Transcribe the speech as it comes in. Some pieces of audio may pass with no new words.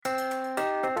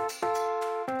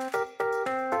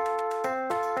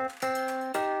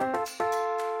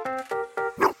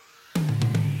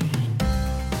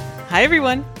Hi,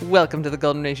 everyone. Welcome to the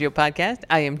Golden Ratio Podcast.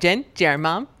 I am Jen, GR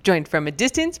Mom, joined from a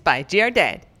distance by GR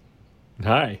Dad.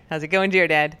 Hi. How's it going, GR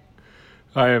Dad?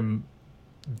 I am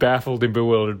baffled and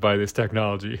bewildered by this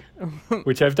technology,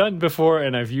 which I've done before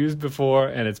and I've used before,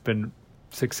 and it's been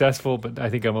successful, but I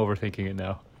think I'm overthinking it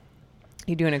now.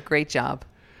 You're doing a great job.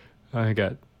 I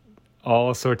got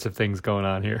all sorts of things going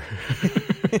on here.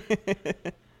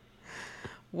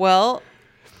 Well,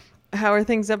 how are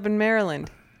things up in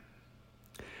Maryland?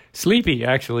 Sleepy,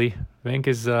 actually. Vink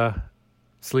is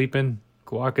sleeping.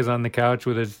 Guac is on the couch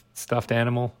with his stuffed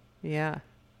animal. Yeah.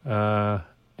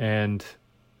 And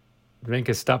Vink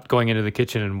has stopped going into the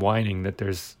kitchen and whining that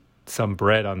there's some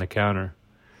bread on the counter.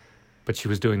 But she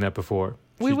was doing that before.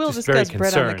 We will discuss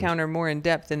bread on the counter more in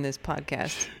depth in this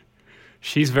podcast.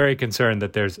 She's very concerned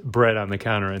that there's bread on the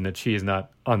counter and that she is not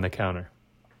on the counter.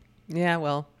 Yeah,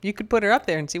 well, you could put her up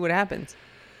there and see what happens.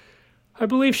 I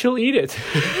believe she'll eat it.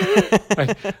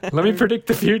 Let me predict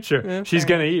the future. Yeah, she's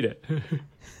going to eat it.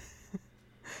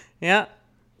 Yeah.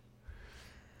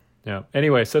 Yeah.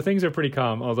 Anyway, so things are pretty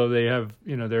calm, although they have,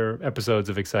 there are episodes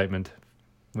of excitement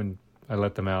when I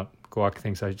let them out. Guac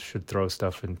thinks I should throw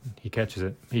stuff and he catches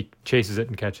it. He chases it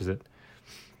and catches it.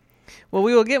 Well,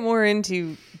 we will get more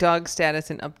into dog status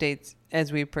and updates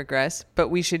as we progress, but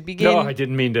we should begin. No, I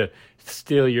didn't mean to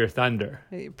steal your thunder.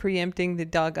 Preempting the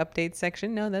dog updates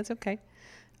section. No, that's okay.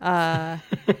 Go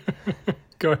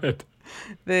ahead.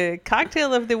 The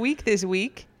cocktail of the week this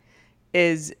week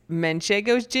is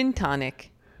Manchego's Gin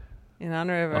Tonic in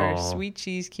honor of our sweet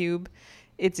cheese cube.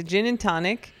 It's a gin and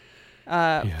tonic,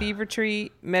 Fever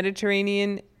Tree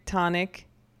Mediterranean tonic,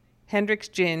 Hendrick's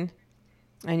gin,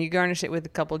 and you garnish it with a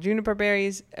couple juniper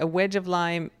berries, a wedge of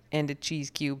lime, and a cheese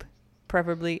cube,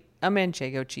 preferably a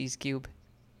Manchego cheese cube.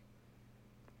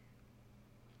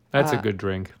 That's a good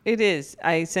drink. It is.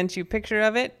 I sent you a picture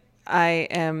of it. I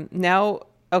am now...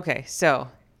 Okay, so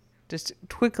just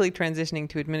quickly transitioning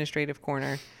to administrative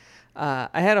corner. I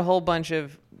had a whole bunch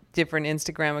of different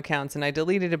Instagram accounts, and I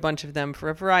deleted a bunch of them for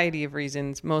a variety of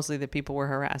reasons, mostly that people were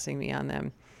harassing me on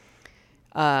them.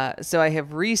 So I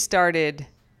have restarted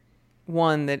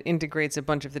one that integrates a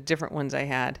bunch of the different ones I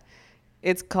had.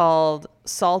 It's called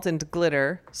Salt and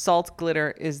Glitter. Salt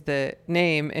Glitter is the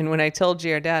name. And when I told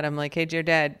GR Dad, I'm like, hey, GR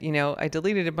Dad, I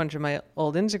deleted a bunch of my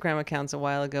old Instagram accounts a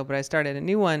while ago, but I started a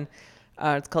new one.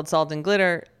 It's called Salt and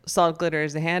Glitter. Salt Glitter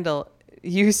is the handle.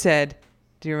 You said,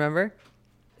 do you remember?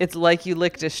 It's like you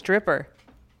licked a stripper.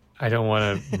 I don't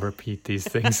want to repeat these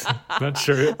things. I'm not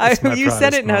sure. You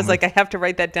said it, and I was like, I have to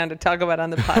write that down to talk about on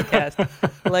the podcast.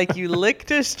 Like you licked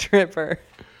a stripper.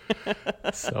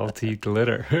 Salty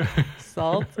glitter.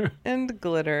 Salt and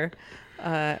glitter.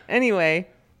 Anyway.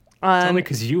 It's only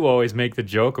because you always make the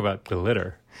joke about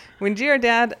glitter. When GR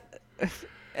Dad,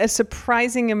 a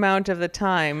surprising amount of the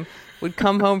time, would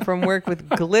come home from work with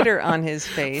glitter on his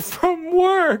face. From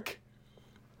work?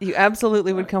 You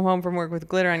absolutely would come home from work with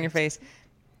glitter on your face.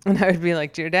 And I would be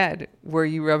like, dear Dad, were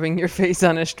you rubbing your face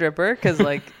on a stripper? Because,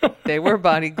 they were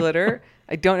body glitter.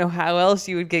 I don't know how else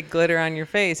you would get glitter on your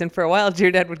face. And for a while,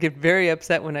 dear Dad would get very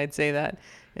upset when I'd say that.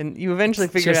 And you eventually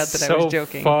figured out that I was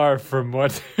joking. So far from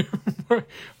what...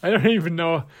 I don't even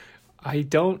know... I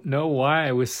don't know why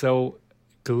I was so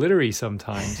glittery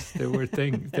sometimes. There were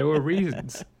things... There were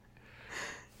reasons.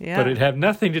 Yeah. But it had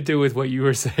nothing to do with what you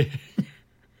were saying.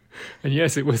 And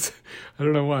yes, it was... I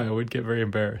don't know why. I would get very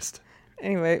embarrassed.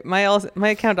 Anyway, my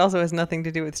account also has nothing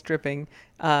to do with stripping,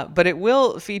 but it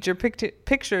will feature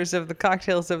pictures of the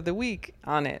cocktails of the week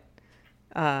on it.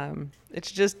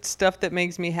 It's just stuff that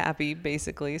makes me happy,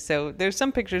 basically. So there's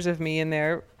some pictures of me in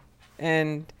there,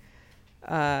 and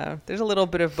there's a little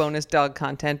bit of bonus dog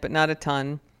content, but not a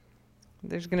ton.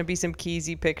 There's going to be some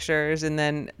Keezy pictures, and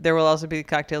then there will also be the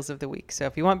cocktails of the week. So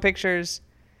if you want pictures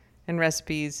and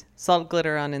recipes, Salt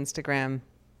Glitter on Instagram,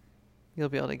 you'll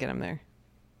be able to get them there.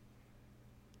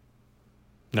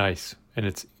 Nice.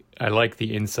 And I like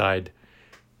the inside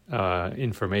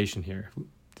information here.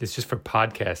 It's just for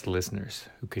podcast listeners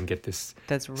who can get this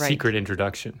secret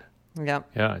introduction. Yep.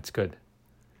 Yeah, it's good.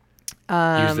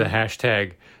 Use the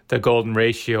hashtag, the golden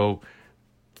ratio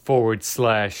 /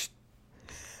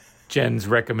 Jen's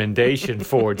recommendation /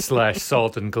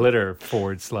 salt and glitter / Oh,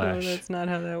 that's not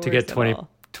how that works. To get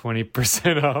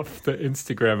 20% off the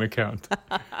Instagram account.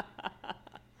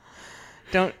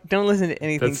 Don't listen to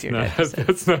anything to your dad says.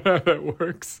 That's not how that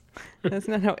works. That's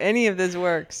not how any of this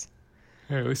works.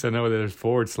 Yeah, at least I know that there's /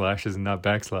 and not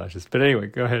backslashes. But anyway,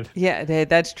 go ahead. Yeah,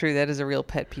 that's true. That is a real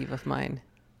pet peeve of mine.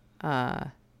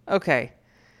 Okay.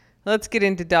 Let's get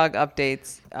into dog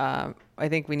updates. I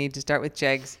think we need to start with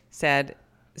Cheggs.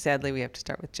 Sadly, we have to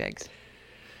start with Cheggs.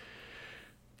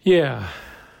 Yeah.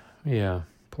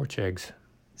 Poor Cheggs.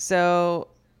 So,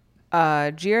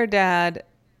 Dad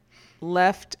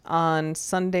left on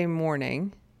Sunday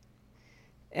morning,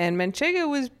 and Manchego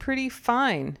was pretty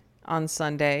fine on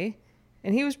Sunday,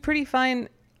 and he was pretty fine.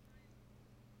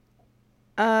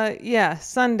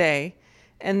 Sunday,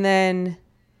 and then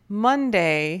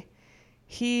Monday,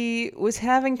 he was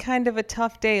having kind of a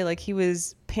tough day. Like, he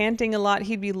was panting a lot.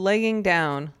 He'd be laying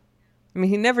down. I mean,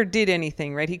 he never did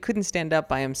anything, right? He couldn't stand up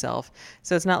by himself.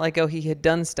 So it's not like, oh, he had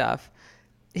done stuff.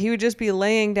 He would just be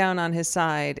laying down on his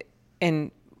side and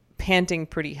panting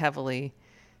pretty heavily.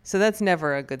 So that's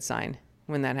never a good sign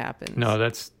when that happens. No,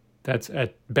 that's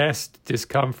at best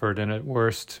discomfort and at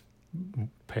worst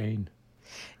pain.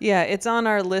 Yeah, it's on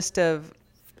our list of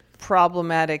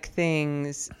problematic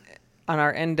things on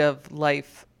our end of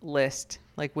life list,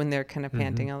 like when they're kind of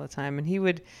panting all the time. And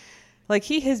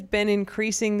he has been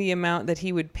increasing the amount that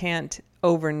he would pant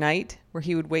overnight, where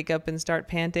he would wake up and start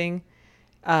panting.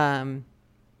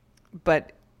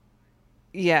 But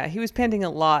yeah, he was panting a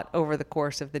lot over the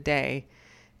course of the day,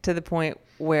 to the point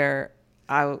where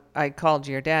I called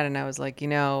your dad and I was like, I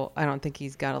don't think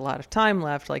he's got a lot of time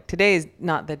left. Like, today's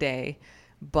not the day,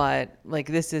 but like,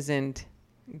 this isn't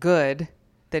good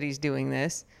that he's doing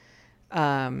this.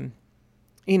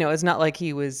 It's not like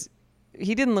he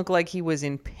didn't look like he was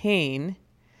in pain,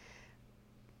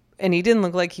 and he didn't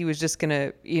look like he was just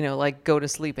gonna, like, go to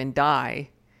sleep and die,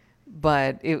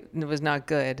 but it was not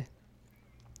good.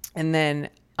 And then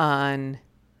on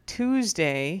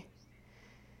Tuesday,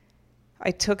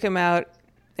 I took him out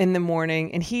in the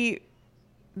morning, and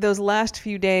those last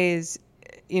few days,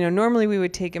 normally we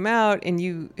would take him out, and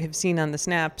you have seen on the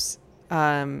snaps,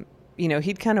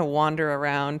 he'd kind of wander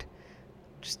around,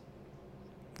 just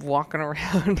walking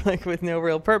around like with no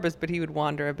real purpose, but he would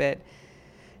wander a bit.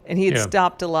 And he had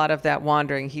stopped a lot of that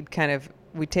wandering.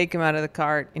 We'd take him out of the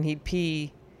cart and he'd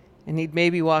pee and he'd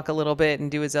maybe walk a little bit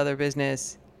and do his other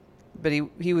business, but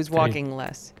he was walking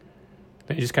less.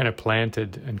 He just kind of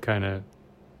planted and kind of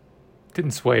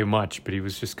didn't sway much, but he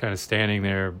was just kind of standing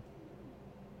there,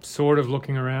 sort of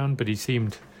looking around, but he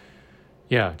seemed,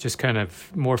 just kind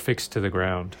of more fixed to the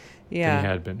ground than he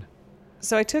had been.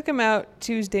 So I took him out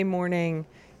Tuesday morning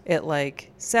at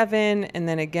like 7 and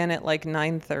then again at like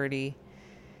 9:30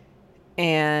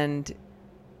 and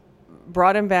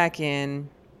brought him back in.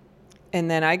 And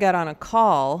then I got on a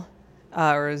call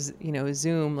or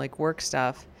Zoom, like work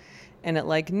stuff. And at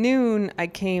like noon, I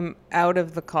came out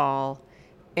of the call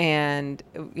and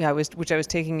I was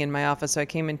taking in my office. So I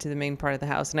came into the main part of the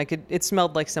house and it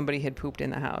smelled like somebody had pooped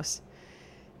in the house.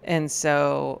 And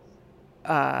so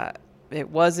it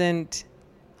wasn't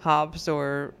Hobbs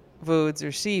or Voods or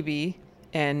CB,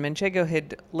 and Manchego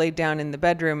had laid down in the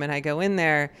bedroom, and I go in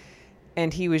there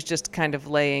and he was just kind of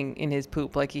laying in his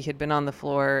poop, like he had been on the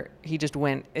floor. He just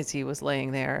went as he was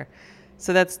laying there.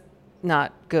 So that's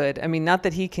not good. I mean, not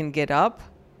that he can get up,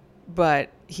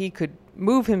 but he could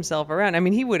move himself around. I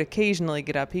mean, he would occasionally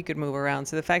get up, he could move around.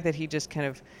 So the fact that he just kind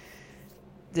of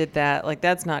did that, like,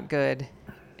 that's not good.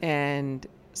 And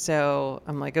so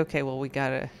I'm like, okay, well, we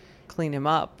gotta clean him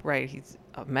up, right? He's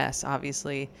a mess,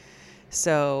 obviously.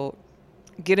 So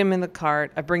get him in the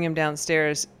cart. I bring him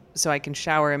downstairs so I can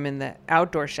shower him in the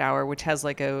outdoor shower, which has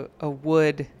like a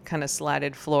wood kind of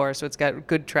slatted floor. So it's got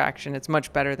good traction. It's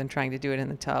much better than trying to do it in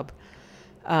the tub.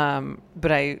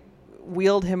 But I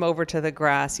wheeled him over to the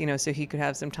grass, so he could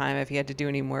have some time. If he had to do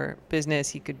any more business,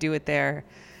 he could do it there.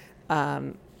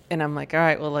 And I'm like, all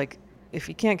right, well, like, if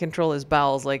he can't control his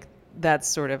bowels, like, that's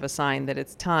sort of a sign that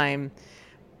it's time.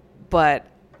 But,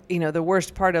 the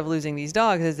worst part of losing these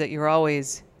dogs is that you're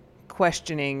always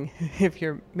questioning if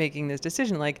you're making this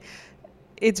decision. Like,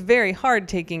 it's very hard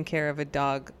taking care of a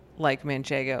dog like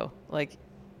Manchego. Like,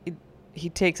 he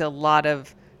takes a lot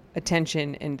of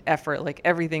attention and effort. Like,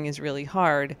 everything is really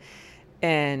hard.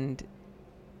 And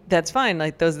that's fine.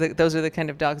 Like, those are the kind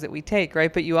of dogs that we take,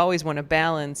 right? But you always want to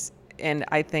balance. And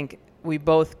I think we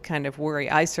both kind of worry.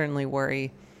 I certainly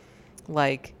worry,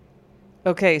 like,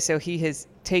 okay, so he has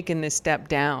taken this step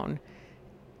down.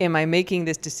 Am I making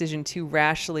this decision too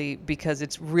rashly because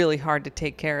it's really hard to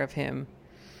take care of him?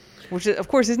 Which, of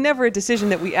course, is never a decision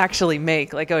that we actually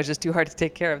make. Like, oh, it's just too hard to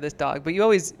take care of this dog. But you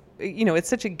always, it's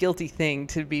such a guilty thing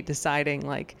to be deciding,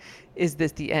 like, is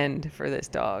this the end for this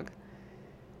dog?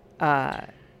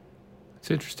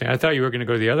 It's interesting. I thought you were going to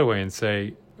go the other way and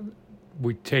say,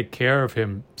 we take care of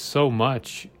him so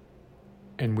much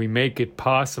and we make it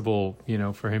possible,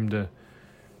 for him to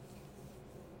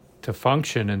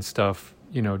function and stuff.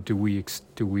 Do we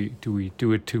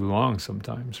do it too long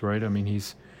sometimes, right? I mean,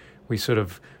 we sort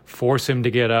of force him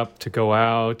to get up to go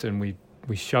out, and we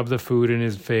we shove the food in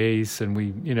his face, and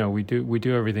we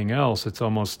do everything else. It's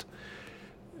almost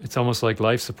like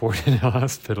life support in a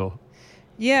hospital.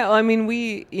 Yeah, well, I mean,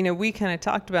 we kind of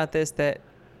talked about this, that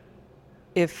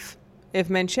if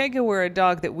Manchego were a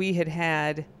dog that we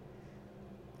had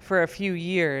for a few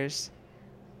years,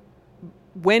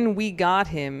 when we got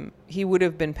him, he would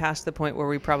have been past the point where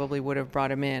we probably would have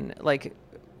brought him in. Like,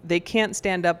 they can't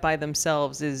stand up by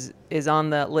themselves is on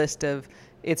that list of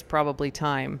it's probably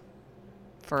time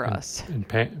for us. And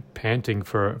panting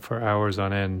for hours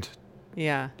on end.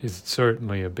 Yeah. Is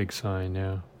certainly a big sign,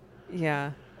 yeah.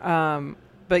 Yeah.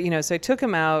 But, so I took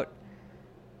him out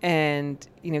and,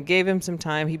 gave him some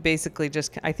time. He basically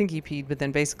I think he peed, but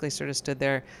then basically sort of stood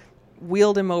there,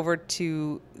 wheeled him over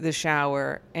to the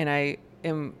shower, and I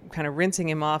am kind of rinsing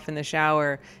him off in the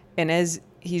shower. And as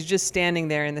he's just standing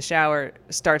there in the shower,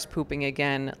 starts pooping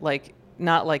again, like,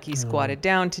 not like he squatted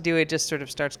down to do it, just sort of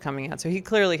starts coming out. So he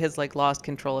clearly has like lost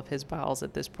control of his bowels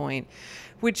at this point,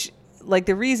 which, like,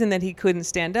 the reason that he couldn't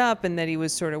stand up and that he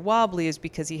was sort of wobbly is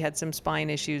because he had some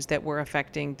spine issues that were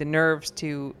affecting the nerves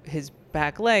to his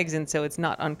back legs. And so it's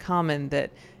not uncommon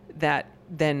that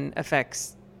then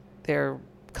affects their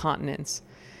continence.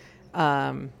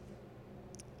 But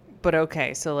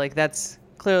okay. So like, that's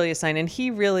clearly a sign. And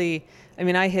he really, I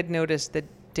mean, I had noticed the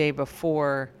day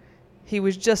before he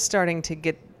was just starting to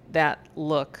get that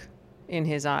look in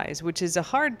his eyes, which is a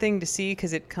hard thing to see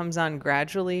because it comes on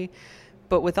gradually.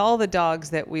 But with all the dogs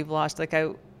that we've lost, like, I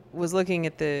was looking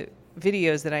at the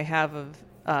videos that I have of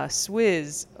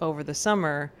Swizz over the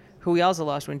summer, who we also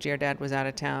lost when Giardad was out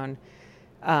of town.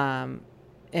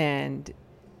 And,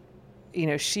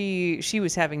 she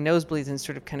was having nosebleeds and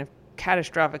sort of kind of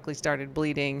catastrophically started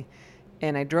bleeding.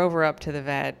 And I drove her up to the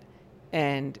vet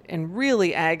and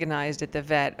really agonized at the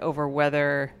vet over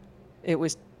whether it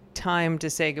was time to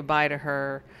say goodbye to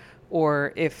her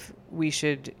or if we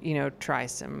should, try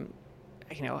some,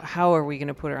 how are we going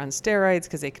to put her on steroids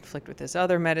because they conflict with this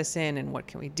other medicine, and what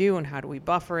can we do and how do we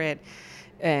buffer it?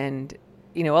 And,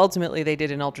 ultimately they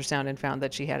did an ultrasound and found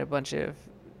that she had a bunch of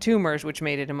tumors, which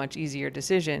made it a much easier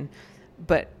decision.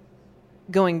 But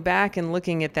going back and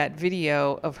looking at that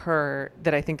video of her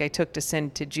that I think I took to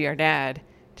send to Giardad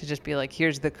to just be like,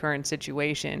 here's the current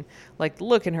situation, like,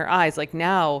 look in her eyes, like,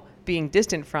 now being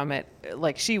distant from it,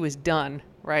 like, she was done,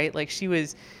 right? Like, she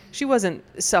wasn't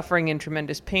suffering in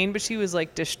tremendous pain, but she was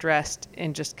like distressed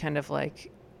and just kind of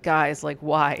like, guys, like,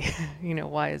 why?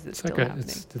 Why is this still happening?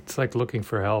 It's like looking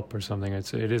for help or something.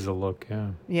 It is a look, yeah.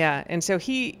 Yeah, and so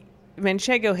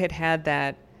Manchego had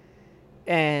that,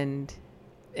 and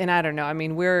I don't know. I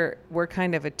mean, we're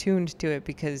kind of attuned to it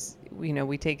because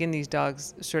we take in these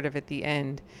dogs sort of at the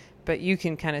end, but you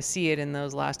can kind of see it in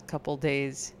those last couple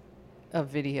days of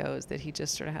videos that he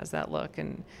just sort of has that look.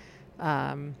 And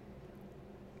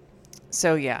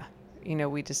so yeah,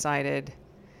 we decided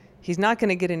he's not going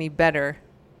to get any better,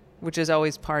 which is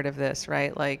always part of this,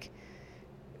 right? Like,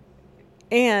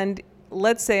 and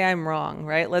let's say I'm wrong,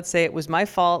 right? Let's say it was my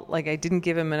fault. Like, I didn't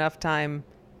give him enough time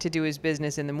to do his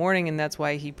business in the morning, and that's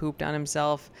why he pooped on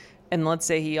himself. And let's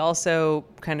say he also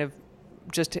kind of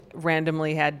just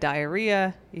randomly had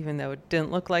diarrhea, even though it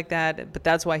didn't look like that, but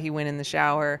that's why he went in the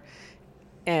shower,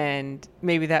 and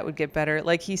maybe that would get better.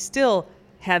 Like, he still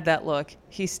had that look.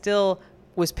 He still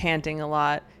was panting a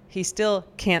lot. He still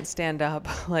can't stand up.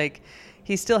 Like,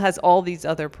 he still has all these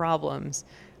other problems.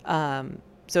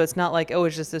 So it's not like, oh,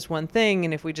 it's just this one thing,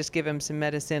 and if we just give him some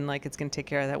medicine, like, it's going to take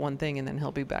care of that one thing, and then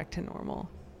he'll be back to normal.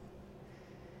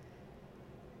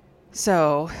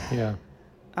 So,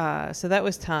 yeah. So that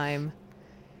was time.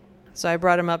 So I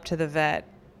brought him up to the vet.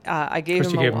 I gave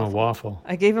him a waffle.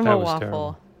 I gave him a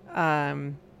waffle.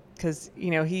 Because,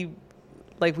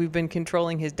 we've been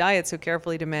controlling his diet so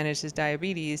carefully to manage his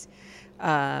diabetes.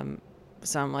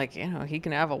 So I'm like, he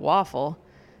can have a waffle,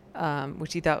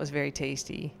 which he thought was very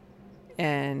tasty.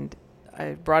 And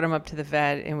I brought him up to the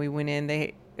vet, and we went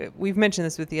in. We've mentioned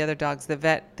this with the other dogs. The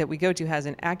vet that we go to has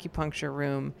an acupuncture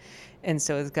room, and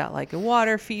so it's got like a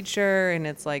water feature, and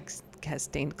it's like has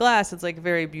stained glass. It's like a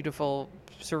very beautiful,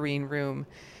 serene room.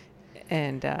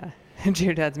 And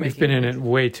Giardad's making. We've been in it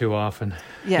way too often.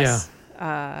 Yes.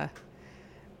 Yeah.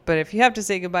 But if you have to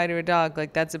say goodbye to a dog,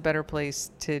 like, that's a better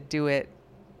place to do it.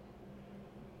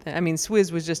 I mean,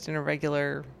 Swizz was just in a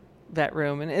regular vet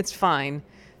room, and it's fine,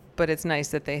 but it's nice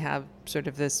that they have sort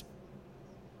of this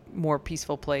more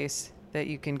peaceful place that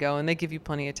you can go, and they give you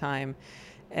plenty of time.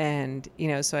 And,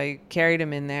 so I carried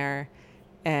him in there,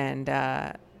 and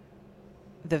the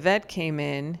vet came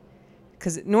in,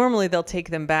 because normally they'll take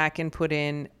them back and put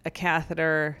in a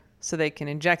catheter so they can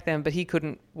inject them, but he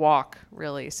couldn't walk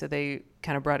really, so they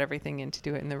kind of brought everything in to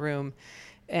do it in the room.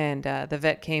 And the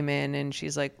vet came in and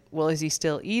she's like, well, is he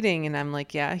still eating? And I'm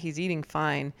like, yeah, he's eating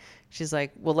fine. She's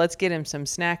like, well, let's get him some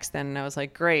snacks then. And I was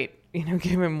like, great,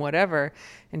 give him whatever.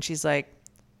 And she's like,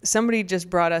 somebody just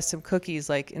brought us some cookies.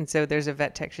 Like, and so there's a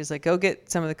vet tech. She's like, go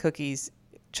get some of the cookies,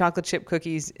 chocolate chip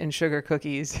cookies and sugar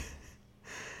cookies.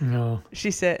 No.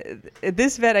 She said,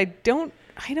 this vet, I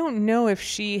don't know if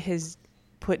she has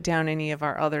put down any of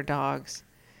our other dogs.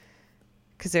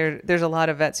 Because there's a lot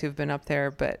of vets who've been up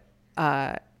there, but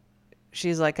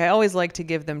she's like, I always like to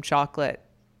give them chocolate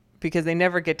because they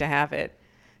never get to have it.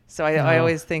 So I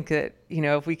always think that,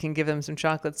 if we can give them some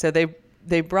chocolate. So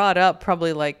they brought up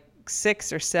probably like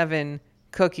 6 or 7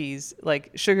 cookies,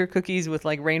 like sugar cookies with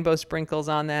like rainbow sprinkles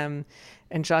on them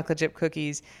and chocolate chip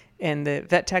cookies. And the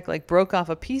vet tech like broke off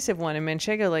a piece of one, and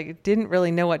Manchego like didn't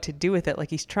really know what to do with it. Like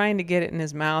he's trying to get it in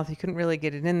his mouth. He couldn't really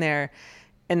get it in there.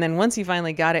 And then once he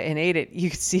finally got it and ate it, you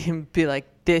could see him be like,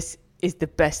 this is the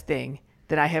best thing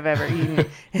that I have ever eaten.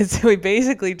 And so he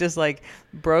basically just like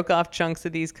broke off chunks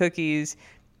of these cookies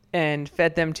and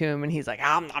fed them to him. And he's like,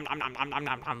 nom, nom, nom, nom, nom,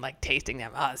 nom, nom, like tasting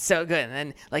them. Oh, it's so good. And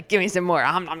then like, give me some more.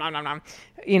 Nom, nom, nom, nom, nom.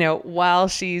 While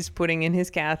she's putting in his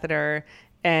catheter.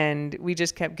 And we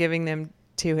just kept giving them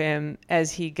to him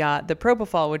as he got the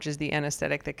propofol, which is the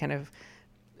anesthetic that kind of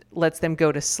lets them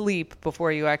go to sleep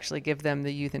before you actually give them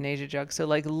the euthanasia drug. So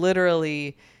like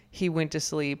literally he went to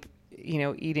sleep,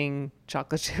 eating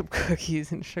chocolate chip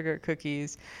cookies and sugar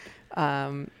cookies,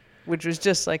 which was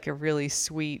just like a really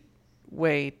sweet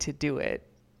way to do it.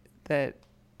 That,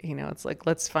 it's like,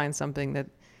 let's find something that,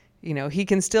 he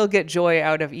can still get joy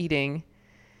out of eating.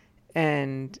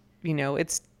 And,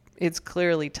 it's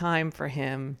clearly time for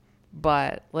him,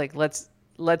 but like, let's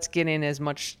get in as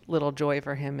much little joy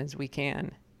for him as we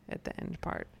can at the end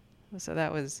part. So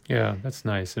that was... Yeah, that's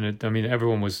nice. And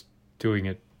everyone was doing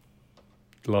it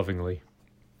lovingly.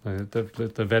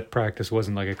 The vet practice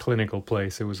wasn't like a clinical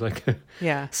place. It was like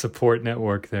a support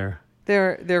network there.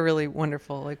 They're really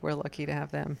wonderful. Like we're lucky to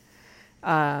have them.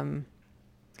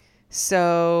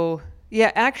 So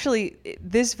yeah, actually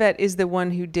this vet is the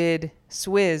one who did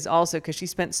Swizz also, because she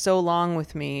spent so long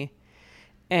with me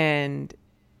and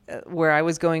where I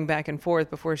was going back and forth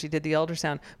before she did the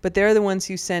ultrasound. But they're the ones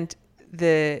who sent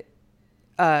the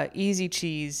easy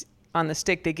cheese on the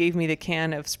stick. They gave me the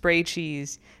can of spray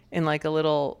cheese in like a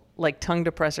little like tongue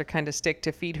depressor kind of stick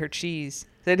to feed her cheese.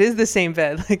 That is the same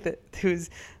vet like that who's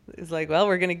like, well,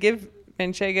 we're gonna give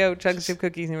Manchego chocolate chip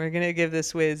cookies and we're gonna give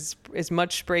this with as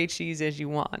much spray cheese as you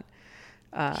want.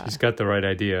 She's got the right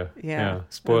idea. Yeah.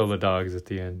 Spoil the dogs at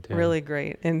the end. Yeah. Really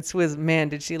great. And Swizz, man,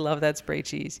 did she love that spray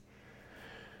cheese.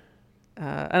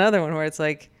 Another one where it's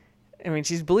like,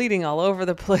 she's bleeding all over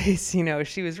the place.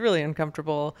 She was really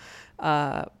uncomfortable,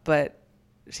 but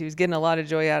she was getting a lot of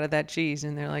joy out of that cheese.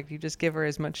 And they're like, you just give her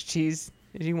as much cheese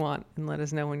as you want and let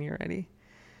us know when you're ready.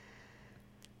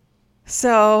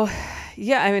 So,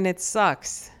 yeah, it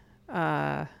sucks.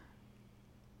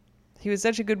 He was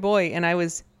such a good boy, and I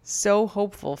was so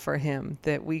hopeful for him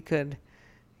that we could,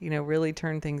 really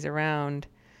turn things around.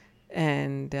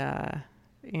 And,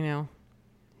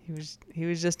 he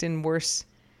was just in worse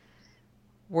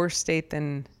state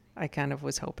than I kind of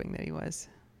was hoping that he was.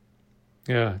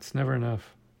 Yeah, it's never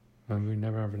enough. We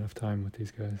never have enough time with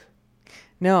these guys.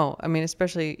 No,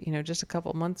 especially, just a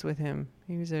couple months with him.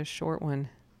 He was a short one.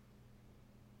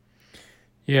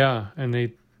 Yeah, and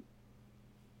they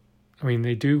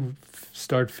do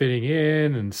start fitting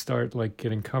in and start like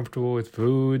getting comfortable with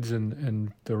foods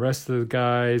and the rest of the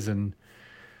guys and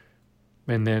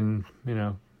then,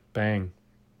 bang,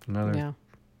 another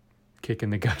kick in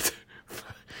the gut.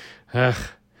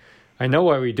 I know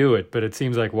why we do it, but it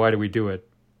seems like, why do we do it?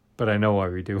 But I know why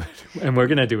we do it, and we're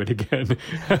going to do it again.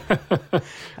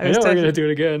 I know we're going to do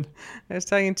it again. I was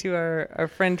talking to our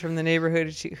friend from the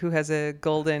neighborhood who has a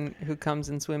golden who comes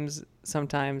and swims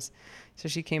sometimes. So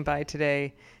she came by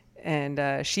today, and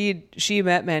she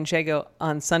met Manchego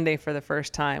on Sunday for the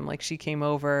first time. Like she came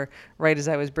over right as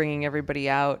I was bringing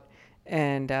everybody out.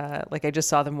 And like I just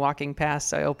saw them walking past,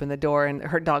 so I opened the door and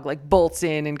her dog like bolts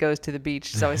in and goes to the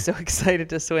beach. So I was so excited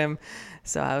to swim.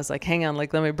 So I was like, hang on,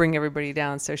 like let me bring everybody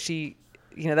down. So she,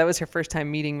 that was her first time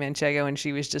meeting Manchego, and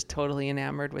she was just totally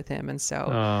enamored with him. And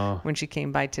so when she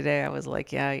came by today, I was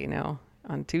like, yeah,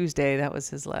 on Tuesday, that was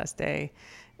his last day.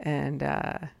 And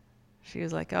she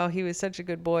was like, oh, he was such a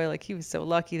good boy. Like he was so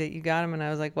lucky that you got him. And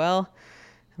I was like, well,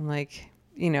 I'm like,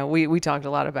 we talked a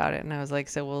lot about it. And I was like,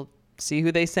 so we'll see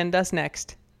who they send us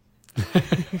next.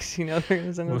 We'll see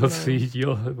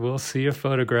a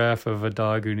photograph of a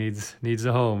dog who needs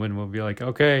a home, and we'll be like,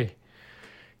 okay,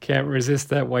 can't resist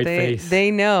that white face. They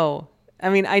know.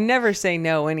 I never say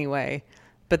no anyway,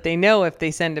 but they know if they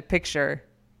send a picture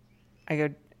I go,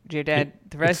 dear Dad,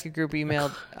 the rescue group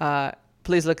emailed,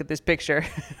 please look at this picture.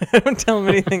 Don't tell him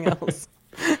anything else.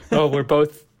 Oh, we're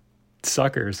both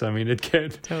suckers. I mean, it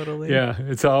can't. Totally. Yeah,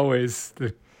 it's always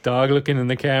the dog looking in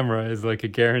the camera is like a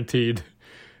guaranteed.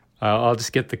 I'll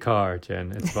just get the car,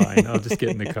 Jen. It's fine. I'll just get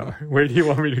in the car. Where do you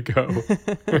want me to go?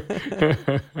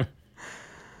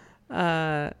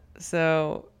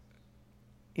 So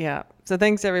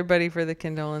thanks everybody for the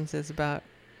condolences about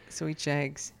sweet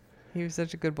Cheggs. He was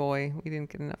such a good boy. We didn't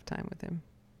get enough time with him.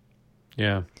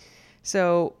 Yeah.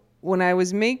 So when I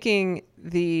was making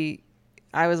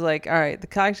I was like, all right, the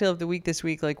cocktail of the week this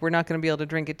week, like we're not going to be able to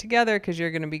drink it together because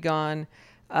you're going to be gone.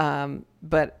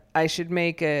 But I should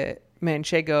make a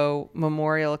Manchego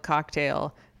memorial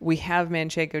cocktail. We have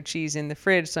Manchego cheese in the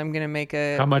fridge, so I'm going to make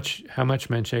a... How much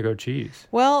Manchego cheese?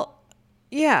 Well,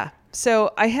 yeah.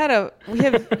 So we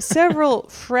have several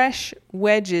fresh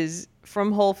wedges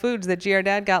from Whole Foods that GR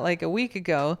Dad got like a week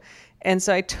ago. And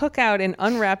so I took out and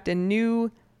unwrapped a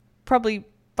new, probably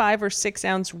 5 or 6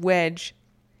 ounce wedge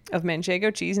of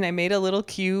Manchego cheese. And I made a little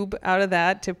cube out of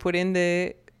that to put in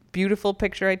the beautiful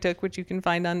picture I took, which you can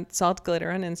find on Salt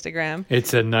Glitter on Instagram.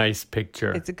 It's a nice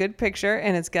picture. It's a good picture.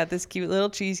 And it's got this cute little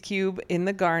cheese cube in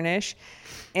the garnish.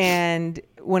 And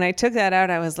when I took that out,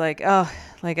 I was like, oh,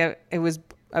 like I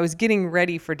was getting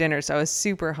ready for dinner. So I was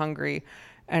super hungry.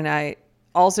 And I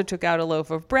also took out a loaf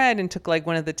of bread and took like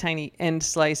one of the tiny end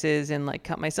slices and like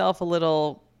cut myself a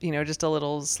little, just a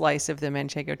little slice of the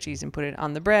Manchego cheese and put it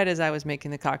on the bread as I was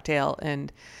making the cocktail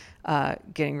and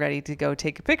getting ready to go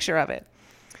take a picture of it.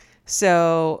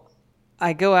 So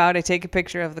I go out, I take a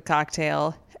picture of the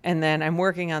cocktail, and then I'm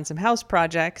working on some house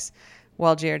projects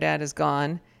while GR Dad is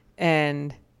gone.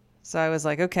 And so I was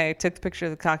like, okay, I took the picture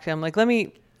of the cocktail. I'm like, let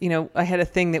me, I had a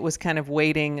thing that was kind of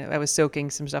waiting. I was soaking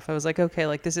some stuff. I was like, okay,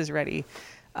 like this is ready.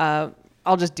 I'll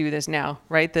just do this now,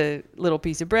 right? The little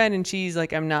piece of bread and cheese,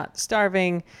 like I'm not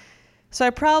starving. So I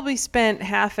probably spent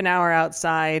half an hour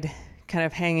outside kind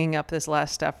of hanging up this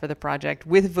last stuff for the project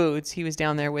with Voods. He was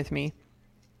down there with me.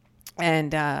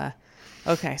 And,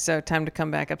 okay, so time to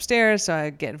come back upstairs. So I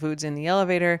get Voods in the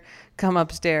elevator, come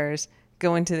upstairs,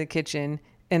 go into the kitchen,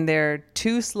 and there are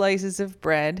 2 slices of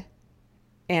bread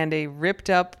and a ripped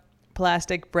up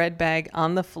plastic bread bag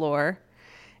on the floor.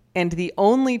 And the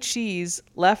only cheese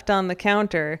left on the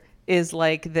counter is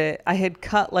like I had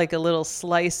cut like a little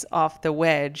slice off the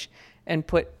wedge and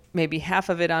put maybe half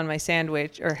of it on my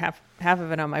sandwich or half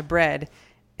of it on my bread.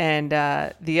 And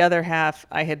the other half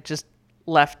I had just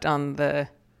left on the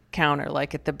counter,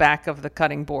 like at the back of the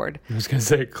cutting board. I was going to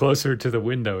say closer to the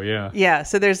window. Yeah. Yeah.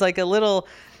 So there's like a little,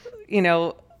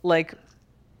 like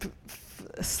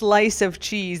slice of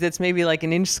cheese that's maybe like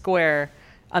an inch square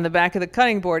on the back of the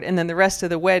cutting board. And then the rest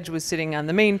of the wedge was sitting on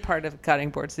the main part of the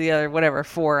cutting board. So the other,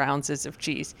 4 ounces of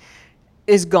cheese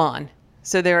is gone.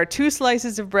 So there are 2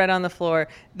 slices of bread on the floor.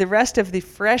 The rest of the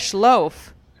fresh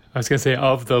loaf. I was going to say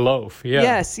of the loaf. Yeah.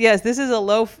 Yes. This is a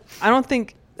loaf.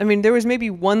 There was maybe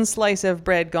 1 slice of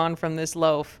bread gone from this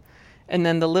loaf, and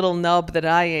then the little nub that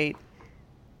I ate.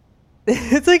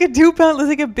 It's like a 2-pound, it's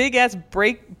like a big ass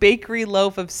bakery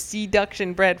loaf of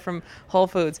Seduction bread from Whole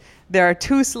Foods. There are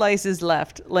 2 slices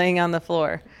left laying on the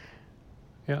floor.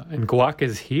 Yeah, and Guac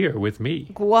is here with me.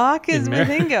 Guac is with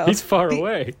Ingo. He's far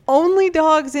away. Only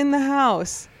dogs in the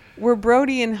house were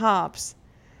Brody and Hops.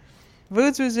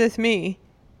 Voods was with me.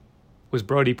 Was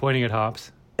Brody pointing at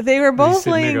Hops? They were both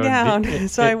laying down.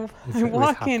 So I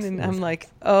walk in and I'm like,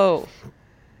 oh,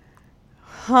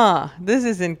 this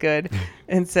isn't good.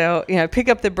 And so, I pick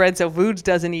up the bread so Voods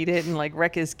doesn't eat it and like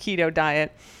wreck his keto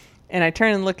diet. And I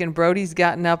turn and look and Brody's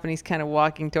gotten up and he's kind of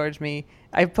walking towards me.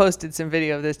 I posted some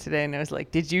video of this today and I was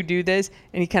like, did you do this?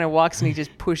 And he kind of walks and he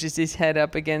just pushes his head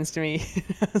up against me.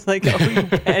 I was like, oh, you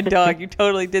bad dog. You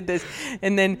totally did this.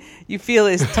 And then you feel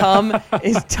his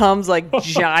tum's like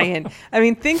giant.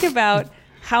 Think about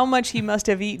how much he must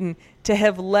have eaten to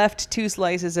have left 2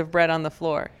 slices of bread on the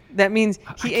floor. That means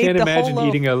he ate the whole loaf. I can't imagine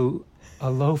eating a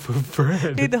loaf of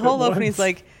bread. He ate the whole loaf and he's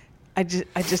like, I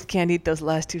just can't eat those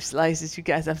last 2 slices, you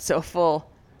guys. I'm so full.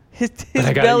 His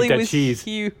belly was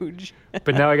huge.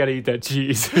 But now I got to eat that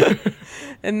cheese.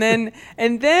 and then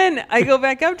I go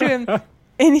back up to him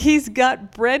and he's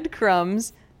got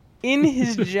breadcrumbs in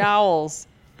his jowls.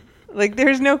 Like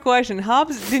there's no question.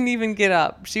 Hobbs didn't even get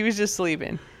up. She was just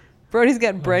sleeping. Brody's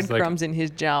got breadcrumbs in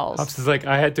his jowls. Hobbs is like,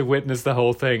 I had to witness the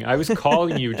whole thing. I was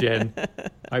calling you, Jen.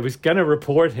 I was going to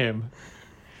report him.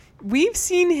 We've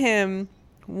seen him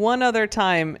one other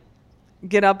time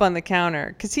get up on the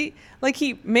counter because he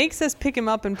makes us pick him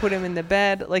up and put him in the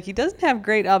bed. Like he doesn't have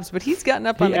great ups, but he's gotten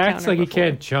up on the counter. He acts like before. He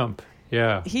can't jump.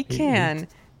 Yeah. He can.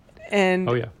 And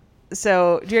oh, yeah.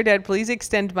 So, dear Dad, please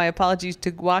extend my apologies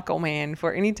to Guacoman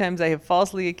for any times I have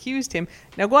falsely accused him.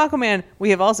 Now, Guacoman, we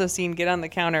have also seen get on the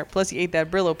counter. Plus, he ate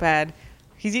that Brillo pad.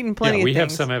 He's eaten plenty of things. We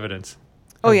have some evidence.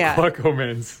 Oh, yeah.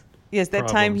 Guacoman's Yes, that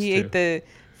time he ate the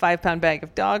 5-pound bag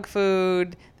of dog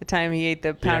food. The time he ate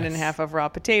the pound and a half of raw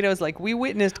potatoes. Like, we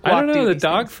witnessed Guac. I don't know. Do The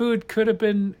dog food could have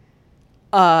been.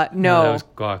 No. That was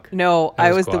Guac. No,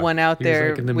 I was the one out there. He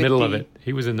was like in the middle of it.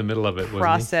 He was in the middle of it, wasn't he?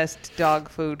 Processed dog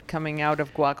food coming out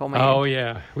of Guacoman. Oh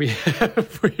yeah, we have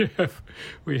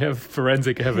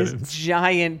forensic evidence. His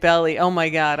giant belly. Oh my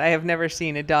God, I have never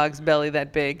seen a dog's belly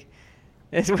that big.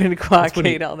 It's when Guac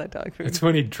ate all that dog food. It's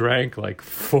when he drank like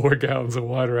 4 gallons of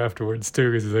water afterwards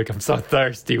too, because he's like, I'm so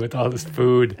thirsty with all this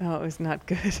food. Oh, it was not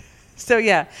good. So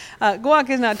yeah, Guac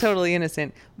is not totally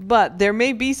innocent, but there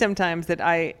may be some times that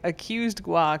I accused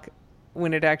Guac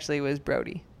when it actually was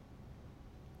Brody.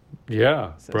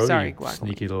 Yeah, So, Brody, sorry, Guac.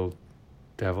 sneaky little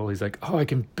devil. He's like, oh, I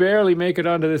can barely make it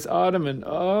onto this ottoman.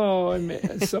 Oh,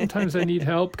 sometimes I need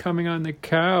help coming on the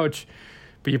couch.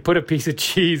 But you put a piece of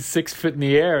cheese 6 feet in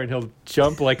the air, and he'll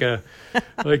jump like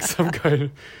some kind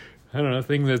of, I don't know,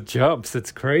 thing that jumps.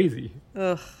 It's crazy.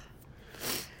 Ugh.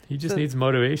 He just needs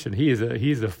motivation. He's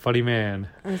a funny man.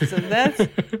 So that's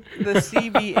the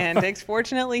CB antics.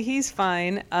 Fortunately, he's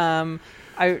fine.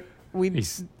 We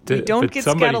don't get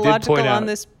scatological on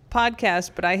this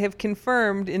podcast, but I have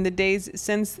confirmed in the days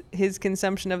since his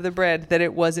consumption of the bread that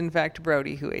it was in fact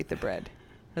Brody who ate the bread.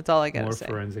 That's all I gotta say.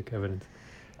 More forensic evidence.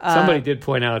 Somebody did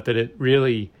point out that it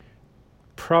really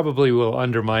probably will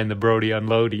undermine the Brody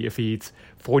unloady if he eats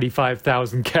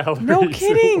 45,000 calories. No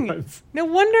kidding. No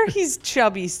wonder he's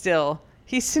chubby still.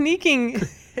 He's sneaking,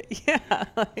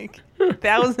 like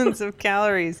thousands of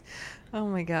calories. Oh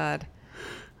my God.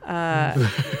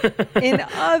 In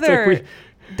other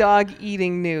dog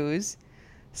eating news,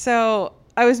 so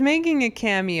I was making a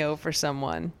cameo for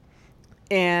someone,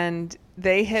 and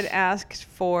they had asked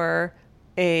for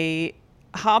a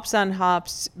Hops on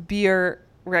Hops beer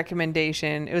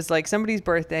recommendation. It was like somebody's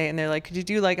birthday, and they're like, could you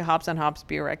do like a Hops on Hops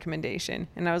beer recommendation?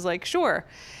 And I was like, sure.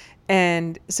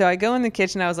 And so I go in the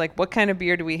kitchen. I was like, what kind of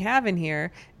beer do we have in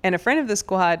here? And a friend of the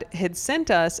squad had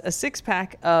sent us a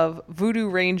 6-pack of Voodoo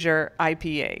Ranger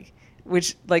IPA,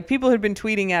 which like people had been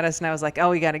tweeting at us. And I was like, oh,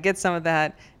 we got to get some of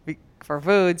that for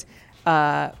Voods.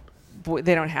 They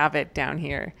don't have it down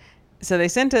here. So they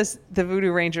sent us the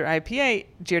Voodoo Ranger IPA.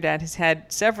 Giordad has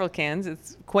had several cans.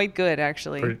 It's quite good,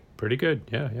 actually. Pretty good.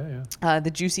 Yeah. The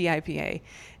juicy IPA.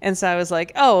 And so I was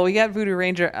like, oh, we got Voodoo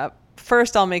Ranger.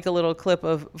 First, I'll make a little clip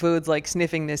of Voods like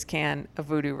sniffing this can of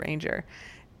Voodoo Ranger.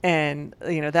 And,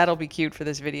 that'll be cute for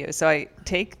this video. So I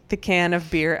take the can of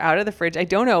beer out of the fridge. I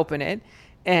don't open it.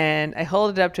 And I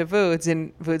hold it up to Voods.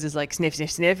 And Voods is like, sniff,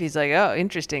 sniff, sniff. He's like, oh,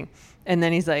 interesting. And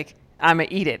then he's like, I'm going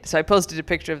to eat it. So I posted a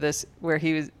picture of this where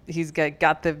he's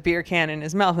got the beer can in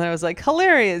his mouth. And I was like,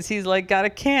 hilarious. He's like got a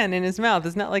can in his mouth.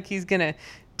 It's not like he's going to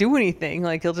do anything.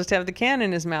 Like he'll just have the can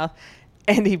in his mouth.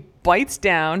 And he bites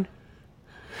down,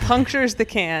 punctures the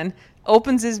can,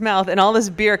 opens his mouth, and all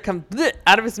this beer comes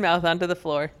out of his mouth onto the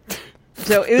floor.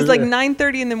 So it was like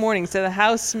 9:30 in the morning. So the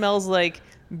house smells like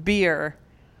beer.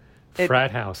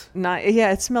 Frat house.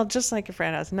 It smelled just like a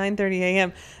frat house. 9:30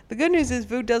 a.m. The good news is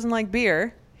Vood doesn't like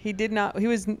beer. He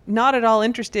was not at all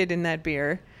interested in that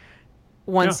beer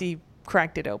once he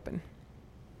cracked it open.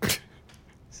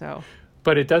 So.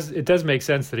 But it does make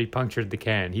sense that he punctured the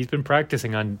can. He's been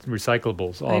practicing on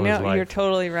recyclables all his life. You're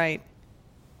totally right.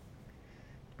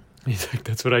 He's like,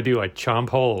 that's what I do. I chomp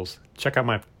holes. Check out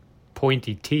my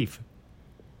pointy teeth.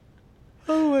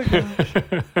 Oh my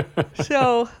gosh.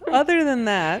 So, other than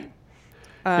that,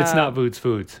 it's not Vood's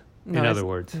Foods. No, in other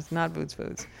words, it's not Vood's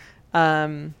Foods.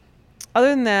 Other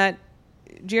than that,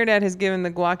 Giordad has given the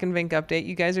Guac and Vink update.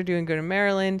 You guys are doing good in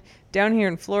Maryland. Down here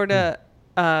in Florida,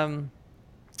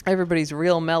 everybody's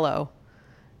real mellow.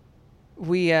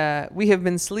 We have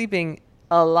been sleeping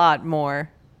a lot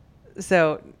more.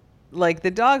 So, like,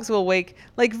 the dogs will wake.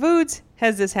 Like, Voods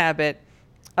has this habit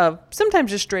of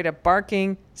sometimes just straight up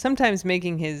barking, sometimes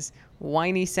making his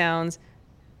whiny sounds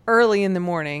early in the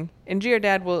morning. And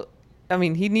Giordad will,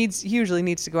 he usually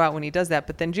needs to go out when he does that,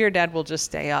 but then Giordad will just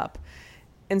stay up.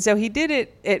 And so he did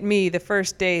it at me the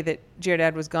first day that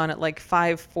Giordad was gone at like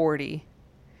 5:40,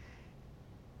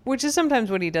 which is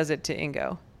sometimes what he does it to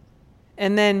Ingo.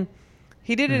 And then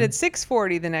he did it at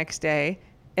 6:40 the next day.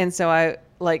 And so I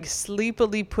like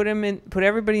sleepily put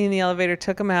everybody in the elevator,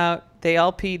 took him out. They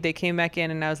all peed. They came back in,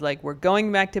 and I was like, we're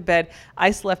going back to bed.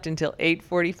 I slept until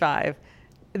 8:45.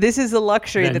 This is a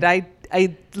luxury that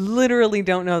I literally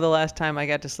don't know the last time I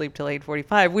got to sleep till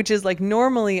 8:45, which is like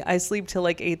normally I sleep till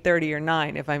like 8:30 or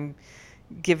 9 if I'm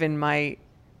given my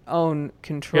own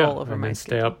control over and my then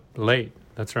schedule. stay up late.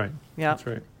 That's right. Yeah.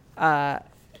 That's right.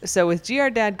 So with GR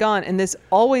Dad gone, and this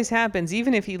always happens,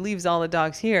 even if he leaves all the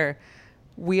dogs here,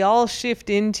 we all shift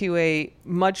into a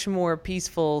much more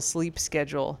peaceful sleep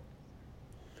schedule.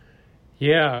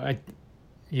 Yeah.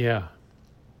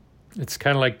 It's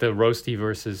kind of like the roasty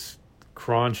versus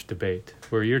crunch debate,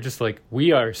 where you're just like,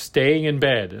 we are staying in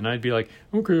bed, and I'd be like,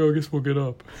 okay, I guess we'll get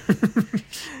up.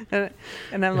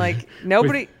 And I'm like,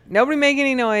 nobody make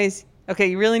any noise. Okay,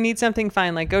 you really need something?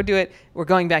 Fine, like go do it. We're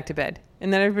going back to bed.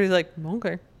 And then everybody's like,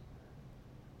 okay.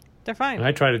 They're fine. And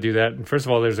I try to do that. And first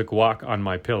of all, there's a guac on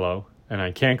my pillow, and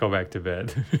I can't go back to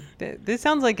bed. This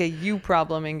sounds like a you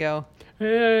problem, Ingo. I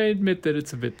admit that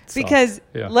it's a bit soft. Because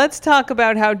let's talk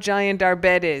about how giant our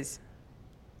bed is.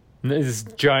 It's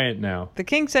giant now. The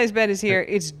king size bed is here.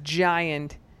 It's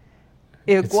giant.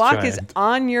 If It's guac giant. is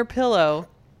on your pillow,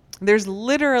 there's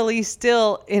literally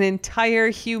still an entire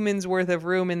human's worth of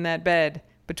room in that bed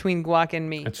between guac and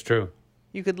me. That's true.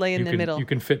 You could lay in the middle. You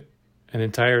can fit an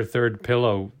entire third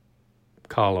pillow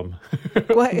column.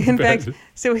 Well, in bed.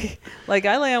 fact,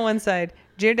 I lay on one side.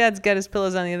 Jared Dad's got his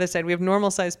pillows on the other side. We have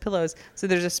normal sized pillows, so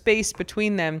there's a space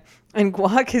between them. And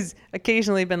Guac has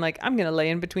occasionally been like, I'm going to lay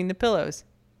in between the pillows.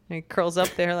 And he curls up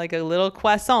there like a little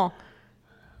croissant.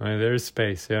 Well, there's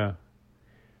space, yeah.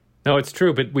 No, it's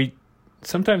true, but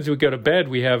sometimes we go to bed,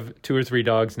 we have 2 or 3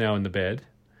 dogs now in the bed,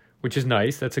 which is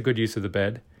nice. That's a good use of the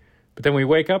bed. But then we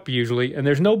wake up usually, and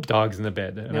there's no dogs in the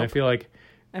bed. And Nope. I feel like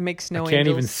I make snow I can't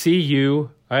angels. even see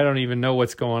you. I don't even know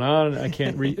what's going on. I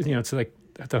can't read, it's like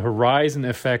the horizon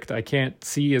effect. I can't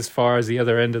see as far as the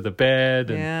other end of the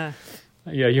bed. And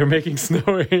Yeah. you're making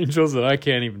snow angels that I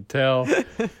can't even tell.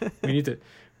 We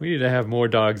need to have more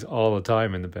dogs all the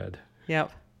time in the bed.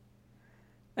 Yep.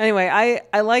 Anyway,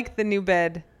 I like the new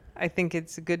bed. I think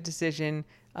it's a good decision.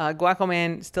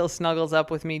 Guacoman still snuggles up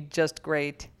with me just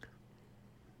great.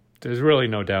 There's really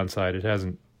no downside. It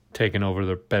hasn't taken over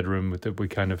the bedroom that we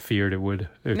kind of feared it would.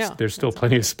 There's still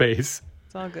plenty of space.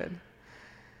 It's all good.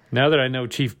 Now that I know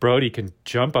Chief Brody can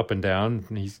jump up and down,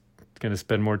 he's going to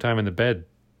spend more time in the bed.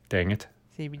 Dang it.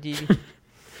 CBD.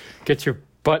 Get your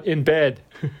butt in bed.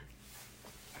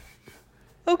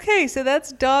 Okay, so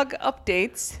that's dog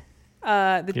updates.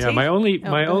 My only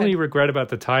go ahead. regret about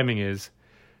the timing is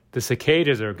the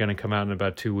cicadas are going to come out in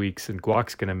about 2 weeks, and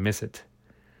Guac's going to miss it.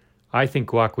 I think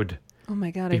Guac would Oh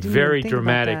my God, I be didn't very even think about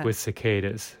dramatic that. with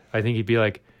cicadas. I think he'd be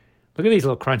like, look at these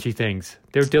little crunchy things.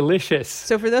 They're delicious.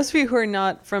 So for those of you who are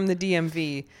not from the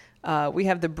DMV, we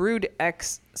have the Brood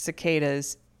X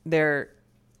cicadas. They're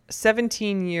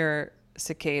 17-year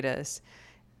cicadas,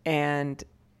 and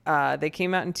they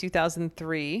came out in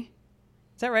 2003.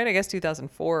 Is that right? I guess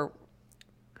 2004.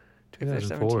 If they're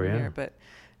 2004, 17 yeah. year, but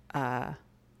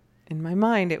in my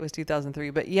mind it was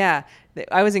 2003. But yeah,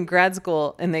 I was in grad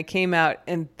school and they came out,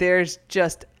 and there's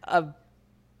just a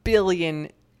billion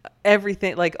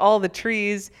everything, like all the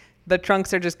trees, the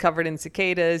trunks are just covered in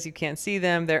cicadas. You can't see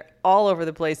them. They're all over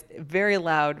the place. Very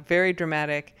loud, very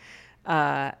dramatic.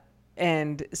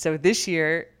 And so this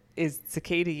year is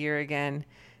cicada year again.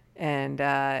 And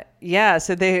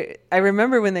so I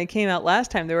remember when they came out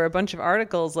last time, there were a bunch of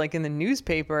articles like in the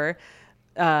newspaper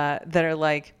that are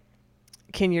like,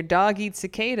 can your dog eat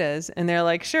cicadas? And they're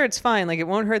like, sure, it's fine. Like, it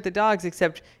won't hurt the dogs,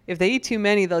 except if they eat too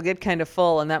many, they'll get kind of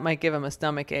full, and that might give them a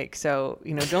stomach ache. So,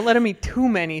 don't let them eat too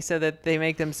many so that they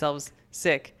make themselves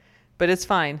sick. But it's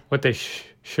fine. What they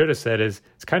should have said is,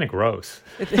 it's kind of gross.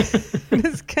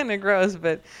 It's kind of gross,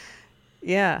 but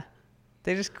yeah.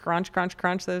 They just crunch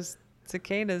those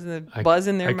cicadas and the buzz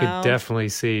in their mouth. I could definitely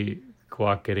see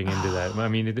Guac getting into that. I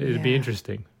mean, it'd be Yeah.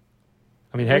 interesting.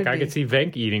 I mean, It heck, would I be. could see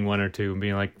Venk eating one or two and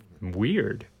being like,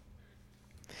 weird.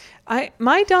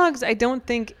 My dogs, I don't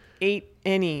think ate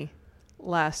any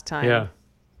last time. Yeah.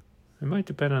 It might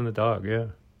depend on the dog, yeah.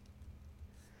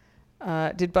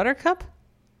 Did Buttercup?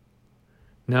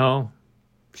 No,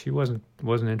 she wasn't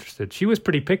interested. She was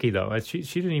pretty picky, though. She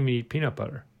didn't even eat peanut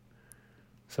butter.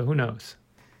 So who knows?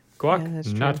 Guac, Yeah,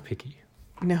 that's not true. picky.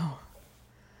 No.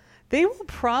 They will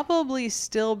probably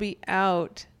still be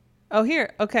out. Oh,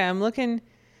 here. Okay, I'm looking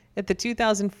at the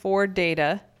 2004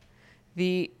 data.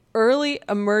 The early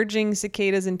emerging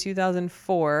cicadas in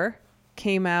 2004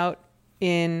 came out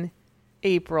in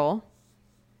April.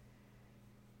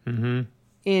 Mm-hmm.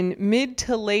 In mid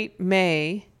to late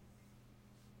May,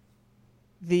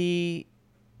 the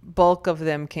bulk of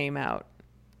them came out.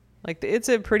 Like, it's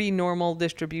a pretty normal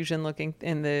distribution looking,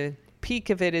 and the peak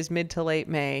of it is mid to late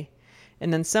May.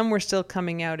 And then some were still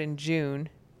coming out in June.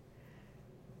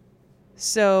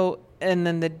 So, and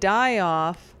then the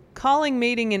die-off, calling,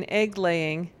 mating, and egg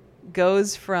laying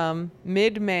goes from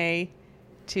mid-May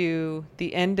to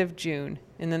the end of June,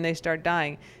 and then they start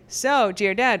dying. So,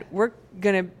 G.R. Dad, we're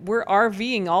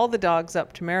RVing all the dogs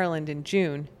up to Maryland in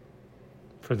June.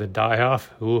 For the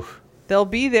die-off? Oof. They'll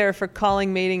be there for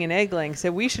calling, mating, and egg laying.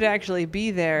 So we should actually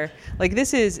be there. Like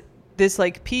this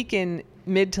like peak in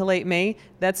mid to late May.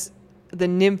 That's the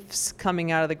nymphs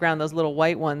coming out of the ground, those little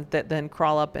white ones that then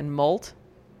crawl up and molt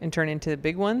and turn into the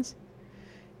big ones.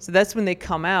 So that's when they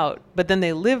come out, but then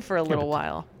they live for a little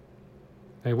while.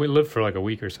 They would live for like a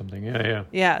week or something. Yeah.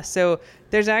 Yeah, so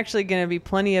there's actually going to be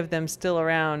plenty of them still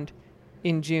around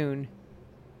in June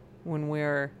when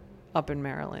we're up in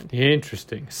Maryland.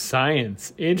 Interesting.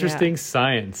 Science.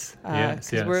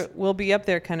 Science. Yes. We'll be up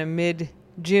there kind of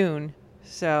mid-June,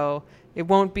 so it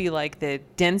won't be like the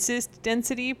densest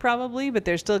density probably, but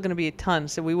there's still going to be a ton.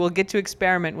 So we will get to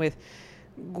experiment with,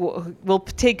 we'll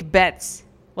take bets.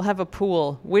 We'll have a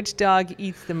pool. Which dog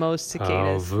eats the most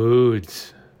cicadas? Oh,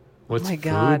 foods. What's my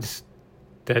God. foods?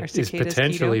 That is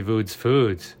potentially Vood's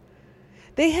foods.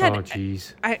 They had. Oh,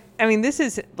 jeez. I mean, this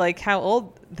is like how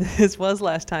old this was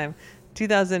last time.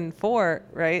 2004,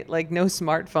 right? Like no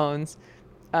smartphones.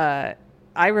 I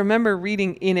remember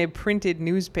reading in a printed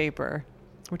newspaper,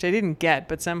 which I didn't get,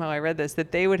 but somehow I read this,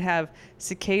 that they would have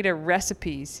cicada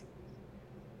recipes.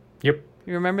 Yep.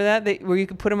 You remember that? Where you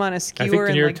could put them on a skewer. I think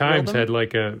the New York and grill Times them? had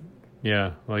like a.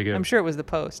 I'm sure it was the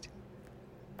Post.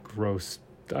 Gross.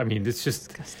 I mean, it's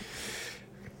just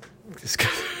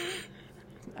disgusting.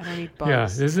 I don't eat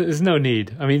bugs. Yeah, there's no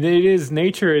need. I mean,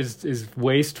 nature is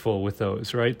wasteful with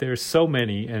those, right? There's so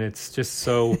many, and it's just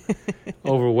so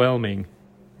overwhelming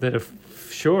that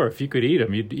if you could eat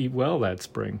them, you'd eat well that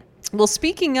spring. Well,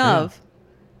 speaking of,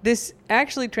 this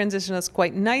actually transitioned us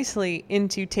quite nicely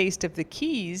into Taste of the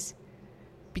Keys,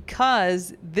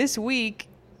 because this week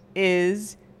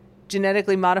is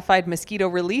genetically modified mosquito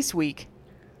release week.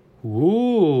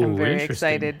 Ooh, I'm very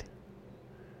excited.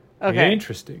 Okay.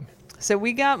 Interesting. So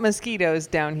we got mosquitoes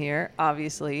down here,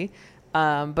 obviously,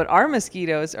 but our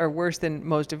mosquitoes are worse than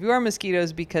most of your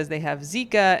mosquitoes because they have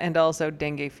Zika and also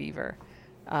dengue fever,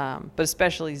 but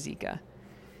especially Zika.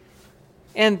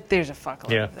 And there's a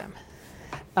fuckload of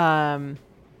them.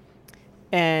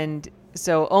 And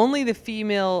so only the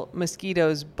female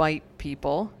mosquitoes bite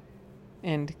people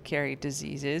and carry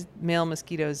diseases. Male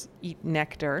mosquitoes eat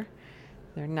nectar.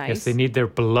 They're nice. Yes, they need their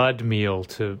blood meal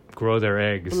to grow their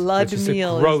eggs. Blood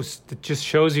meal. Gross. It just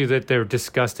shows you that they're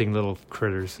disgusting little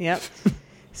critters. Yep.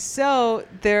 So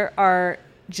there are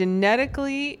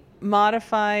genetically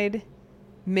modified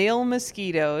male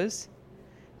mosquitoes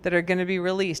that are going to be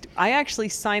released. I actually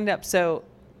signed up. So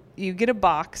you get a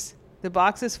box. The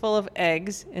box is full of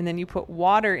eggs, and then you put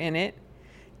water in it,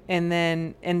 and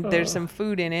there's some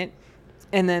food in it,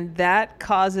 and then that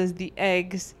causes the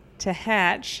eggs to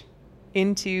hatch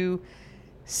into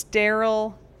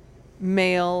sterile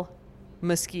male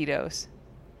mosquitoes.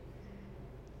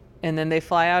 And then they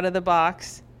fly out of the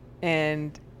box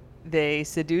and they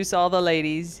seduce all the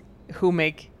ladies who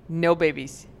make no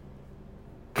babies.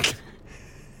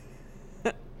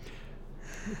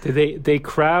 Do they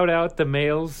crowd out the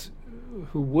males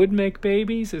who would make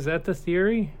babies? Is that the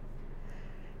theory?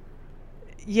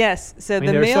 Yes. So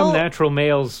there are some natural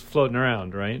males floating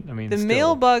around, right? I mean, the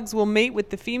male bugs will mate with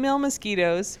the female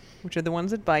mosquitoes, which are the ones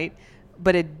that bite,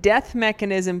 but a death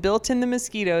mechanism built in the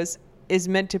mosquitoes is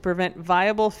meant to prevent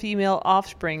viable female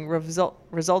offspring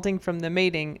resulting from the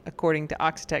mating, according to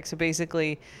Oxitec. So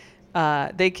basically,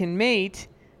 they can mate,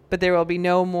 but there will be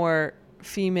no more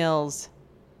females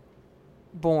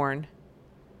born.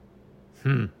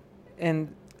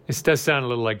 And this does sound a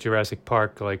little like Jurassic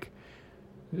Park, like,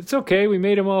 it's okay, we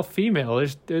made them all female.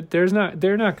 They're not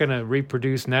going to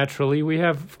reproduce naturally. We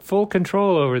have full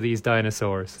control over these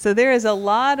dinosaurs. So there is a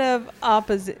lot of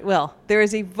there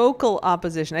is a vocal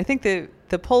opposition. I think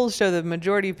the polls show the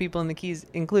majority of people in the Keys,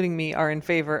 including me, are in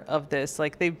favor of this.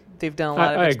 Like they've done a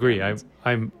lot of experiments.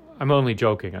 I agree. I'm only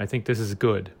joking. I think this is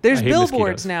good. There's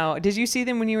billboards now. Did you see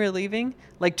them when you were leaving?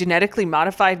 Like genetically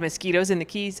modified mosquitoes in the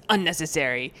Keys,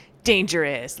 unnecessary,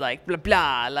 dangerous, like blah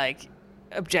blah, like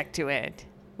object to it.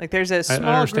 Like there's a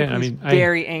small group who's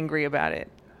very angry about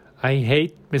it. I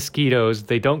hate mosquitoes.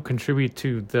 They don't contribute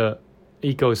to the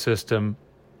ecosystem,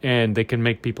 and they can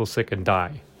make people sick and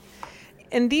die.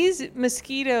 And these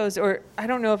mosquitoes, or I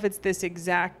don't know if it's this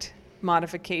exact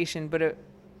modification, but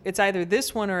it's either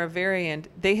this one or a variant.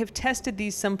 They have tested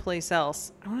these someplace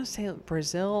else. I want to say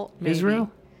Brazil, maybe.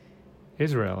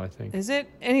 Israel, I think. Is it?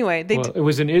 Anyway, it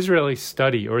was an Israeli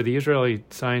study, or the Israeli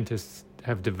scientists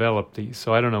have developed these,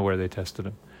 so I don't know where they tested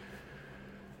them.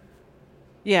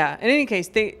 Yeah. In any case,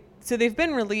 they've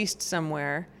been released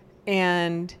somewhere,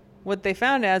 and what they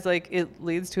found as like it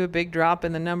leads to a big drop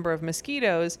in the number of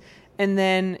mosquitoes, and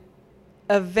then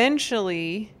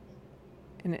eventually,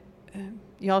 and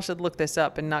y'all should look this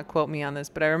up and not quote me on this,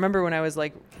 but I remember when I was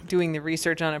like doing the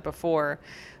research on it before,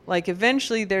 like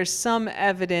eventually there's some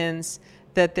evidence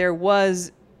that there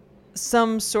was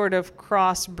some sort of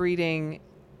crossbreeding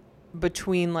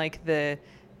between like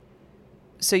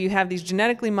so you have these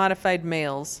genetically modified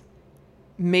males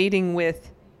mating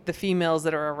with the females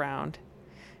that are around,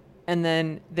 and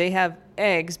then they have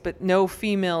eggs, but no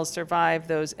females survive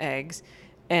those eggs,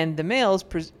 and the males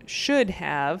should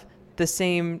have the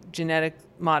same genetic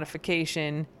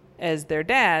modification as their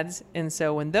dads, and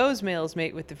so when those males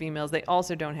mate with the females, they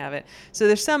also don't have it. So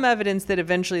there's some evidence that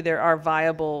eventually there are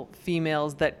viable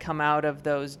females that come out of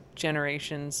those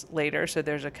generations later, so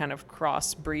there's a kind of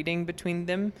cross-breeding between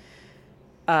them,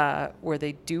 where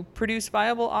they do produce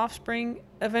viable offspring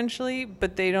eventually,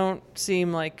 but they don't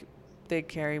seem like they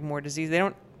carry more disease. They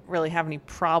don't really have any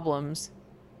problems.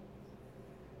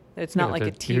 It's not like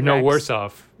a T-Rex. You're no worse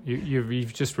off.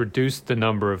 You've just reduced the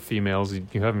number of females.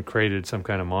 You haven't created some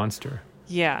kind of monster.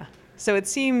 Yeah. So it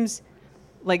seems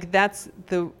like that's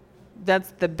the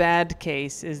bad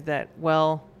case, is that,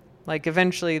 well, like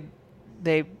eventually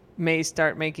they may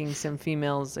start making some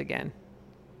females again.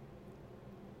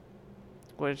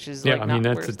 Which is I mean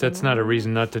that's not a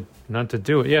reason not to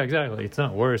do it. Yeah, exactly. It's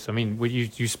not worse. I mean,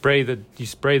 you spray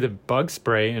the bug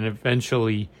spray, and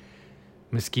eventually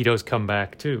mosquitoes come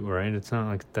back too, right? It's not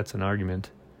like that's an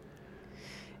argument.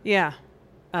 Yeah.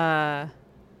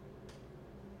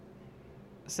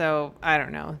 So I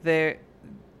don't know.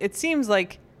 It seems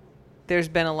like there's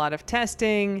been a lot of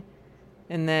testing,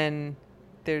 and then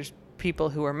there's people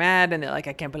who are mad and they're like,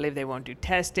 I can't believe they won't do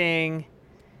testing,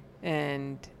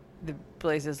 and the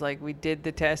place is like, we did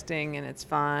the testing and it's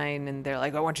fine, and they're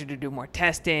like, I want you to do more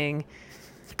testing.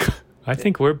 I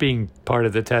think we're being part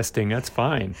of the testing. That's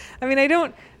fine. I mean, I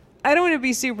don't want to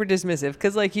be super dismissive,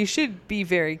 because like you should be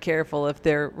very careful if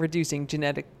they're releasing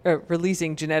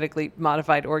genetically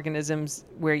modified organisms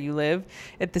where you live.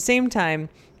 At the same time,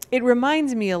 it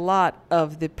reminds me a lot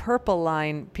of the Purple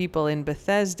Line people in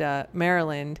Bethesda,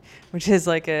 Maryland, which is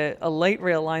like a light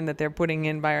rail line that they're putting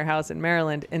in by our house in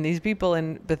Maryland. And these people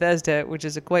in Bethesda, which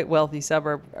is a quite wealthy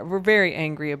suburb, were very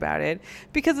angry about it,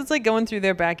 because it's like going through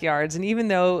their backyards. And even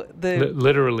though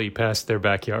literally past their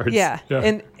backyards. Yeah.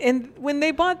 And when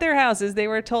they bought their houses, they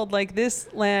were told like, this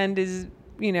land is,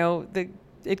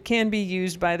 it can be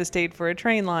used by the state for a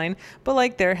train line, but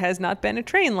like there has not been a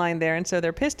train line there, and so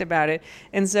they're pissed about it.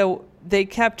 And so they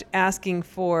kept asking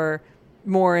for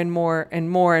more and more and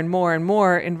more and more and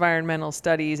more environmental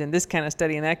studies, and this kind of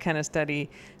study and that kind of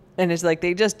study, and it's like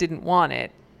they just didn't want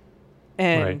it.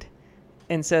 And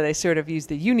so they sort of used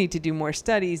the "you need to do more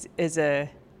studies" as a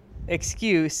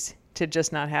excuse to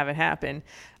just not have it happen.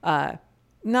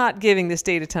 Not giving the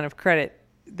state a ton of credit,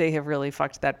 they have really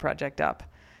fucked that project up.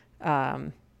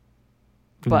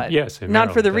 But yes,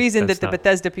 not for the reason that the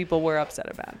Bethesda people were upset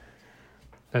about.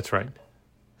 That's right.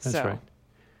 That's right.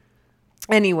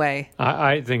 Anyway,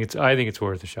 I think it's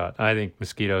worth a shot. I think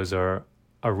mosquitoes are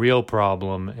a real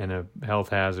problem and a health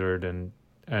hazard,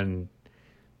 and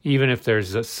even if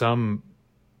there's some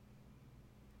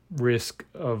risk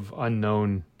of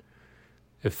unknown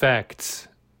effects,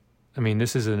 I mean,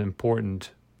 this is an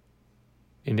important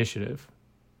initiative.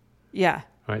 Yeah.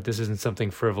 Right, this isn't something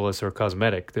frivolous or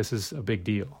cosmetic. This is a big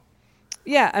deal.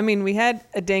 Yeah, I mean, we had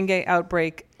a dengue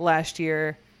outbreak last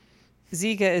year.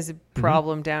 Zika is a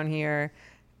problem down here.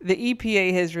 The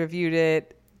EPA has reviewed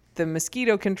it. The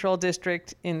mosquito control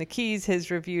district in the Keys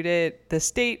has reviewed it. The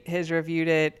state has reviewed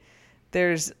it.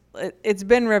 It's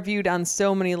been reviewed on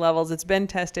so many levels. It's been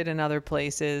tested in other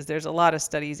places. There's a lot of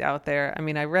studies out there. I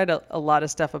mean, I read a lot of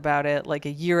stuff about it like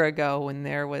a year ago when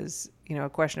there was, a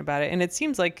question about it. And it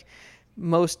seems like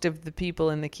most of the people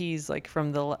in the Keys, like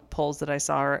from the polls that I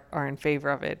saw, are in favor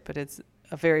of it, but it's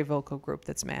a very vocal group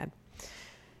that's mad.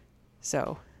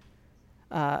 So,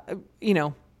 I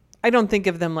don't think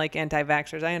of them like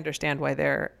anti-vaxxers. I understand why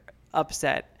they're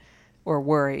upset or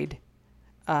worried.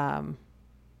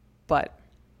 But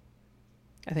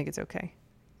I think it's okay.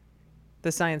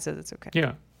 The science says it's okay.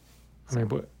 Yeah. I mean,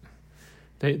 but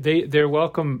they're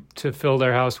welcome to fill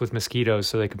their house with mosquitoes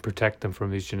so they can protect them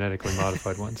from these genetically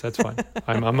modified ones. That's fine.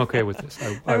 I'm okay with this.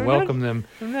 I welcome them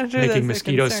making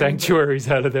mosquito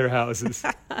sanctuaries out of their houses.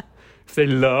 If they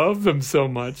love them so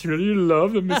much, you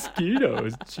love the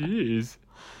mosquitoes. Jeez.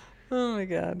 Oh my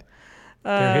God.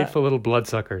 They're hateful little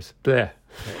bloodsuckers. Blech.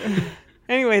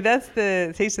 Anyway, that's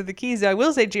the Taste of the Keys. I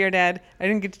will say, Dad, I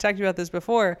didn't get to talk to you about this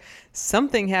before.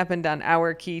 Something happened on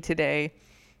our key today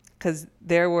because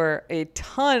there were a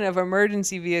ton of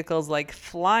emergency vehicles like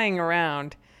flying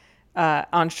around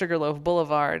on Sugarloaf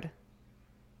Boulevard.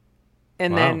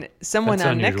 And Wow. then someone That's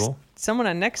on unusual.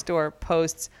 Nextdoor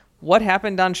posts what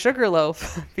happened on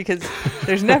Sugarloaf because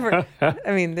there's never,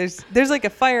 I mean, there's like a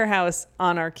firehouse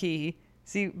on our quay.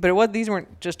 See, but these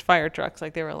weren't just fire trucks.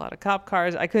 Like there were a lot of cop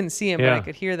cars. I couldn't see them, but I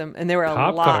could hear them, and there were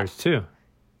Cop a lot. cars too.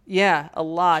 Yeah, a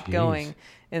lot Jeez. going.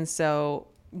 And so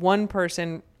one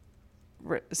person,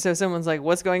 so someone's like,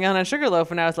 "What's going on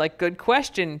Sugarloaf?" And I was like, "Good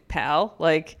question, pal.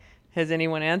 Like, has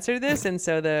anyone answered this?" And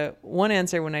so the one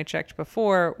answer when I checked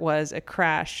before was a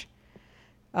crash.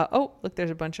 Oh, look,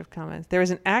 there's a bunch of comments. There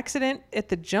was an accident at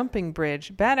the jumping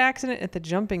bridge. Bad accident at the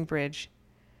jumping bridge.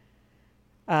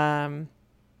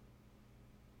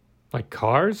 Like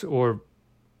cars, or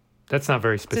that's not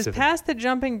very It says specific. past the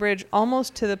jumping bridge,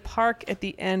 almost to the park at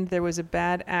the end, there was a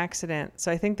bad accident. So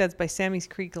I think that's by Sammy's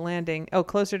Creek Landing. Oh,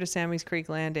 closer to Sammy's Creek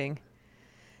Landing.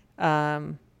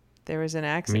 There was an I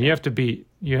accident. mean,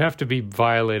 you have to be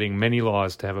violating many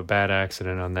laws to have a bad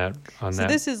accident on that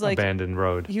this is like abandoned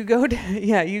road. You go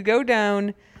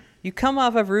down, you come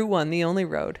off of Route 1, the only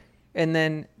road. And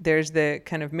then there's the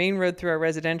kind of main road through our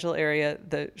residential area,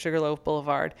 the Sugarloaf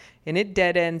Boulevard, and it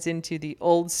dead ends into the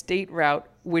old state route,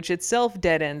 which itself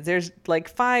dead ends. There's like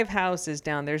 5 houses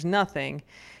down. There's nothing.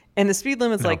 And the speed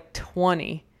limit's like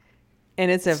 20.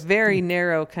 And it's a very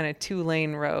narrow kind of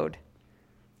 2-lane road.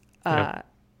 Yep.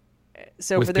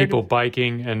 So with for there people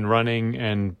biking and running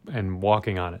and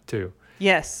walking on it too.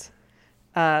 Yes.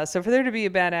 So for there to be a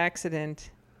bad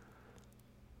accident,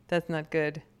 that's not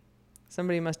good.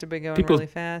 Somebody must have been going People really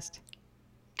fast.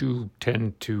 Do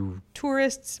tend to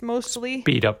Tourists mostly.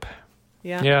 speed up.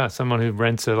 Yeah. Yeah, someone who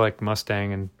rents a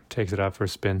Mustang and takes it out for a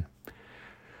spin.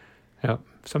 Yeah,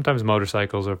 sometimes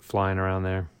motorcycles are flying around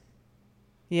there.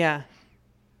 Yeah.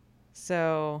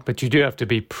 So. But you do have to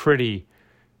be pretty.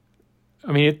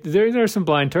 I mean, there are some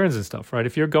blind turns and stuff, right?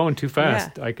 If you're going too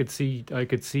fast, I could see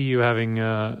you having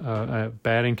a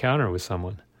bad encounter with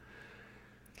someone.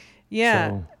 Yeah.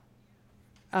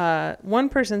 So, one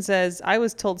person says, I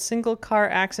was told single car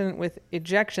accident with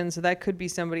ejection, so that could be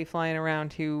somebody flying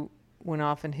around who went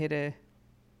off and hit a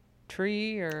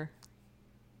tree or...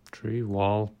 Tree,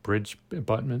 wall, bridge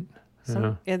abutment.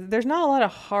 There's not a lot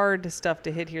of hard stuff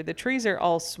to hit here. The trees are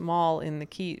all small in the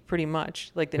key, pretty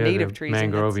much, like the native trees.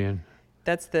 Mangrovian.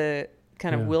 That's the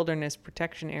kind of wilderness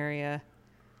protection area.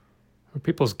 Or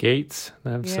people's gates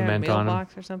that have cement on them.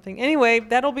 Mailbox or something. Anyway,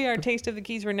 that'll be our Taste of the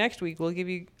Keys for next week. We'll give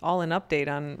you all an update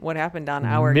on what happened on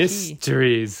our key.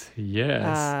 Mysteries,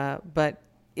 yes. But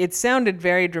it sounded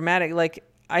very dramatic. Like,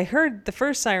 I heard the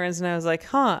first sirens and I was like,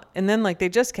 huh. And then, like, they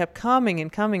just kept coming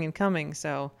and coming and coming.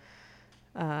 So...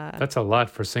 that's a lot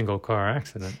for a single car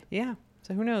accident. Yeah.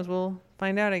 So who knows? We'll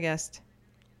find out, I guess.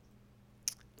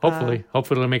 Hopefully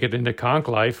it'll make it into Conch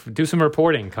Life. Do some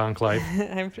reporting, Conch Life.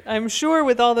 I'm sure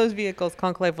with all those vehicles,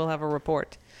 Conclave will have a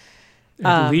report.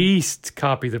 At least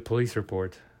copy the police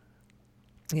report.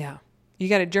 Yeah. You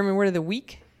got a German word of the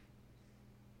week?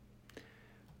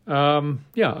 Yeah,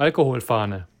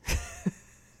 Alkoholfahne.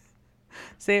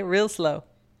 Say it real slow.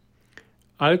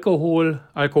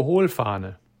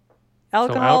 Alkoholfahne.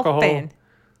 Alcohol fan.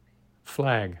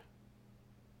 Flag.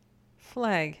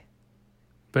 Flag.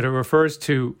 But it refers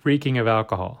to reeking of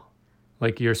alcohol.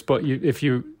 Like if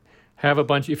you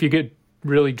get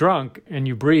really drunk and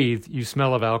you breathe, you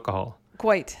smell of alcohol.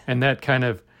 Quite. And that kind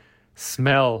of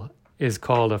smell is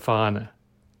called a fahne.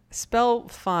 Spell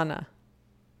fauna.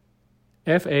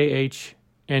 Fahne.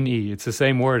 It's the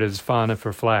same word as fahne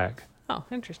for flag. Oh,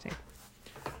 interesting.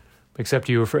 Except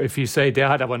if you say der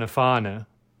hat aber eine Fahne,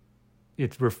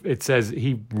 it says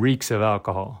he reeks of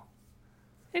alcohol.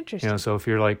 Interesting. So if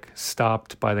you're like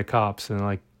stopped by the cops and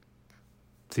like,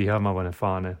 Sie haben aber eine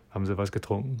Fahne, haben Sie was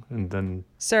getrunken? And then,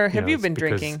 Sir, have you been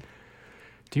drinking?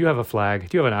 Do you have a flag?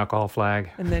 Do you have an alcohol flag?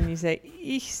 And then you say,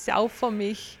 ich saufe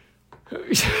mich.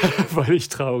 Weil ich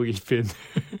traurig bin.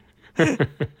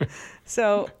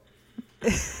 So,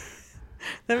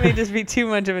 that may just be too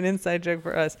much of an inside joke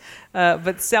for us.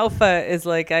 But saufa is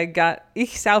like,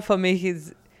 ich saufe mich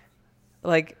is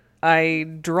like, I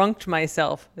drunked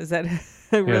myself. Is that...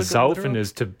 saufen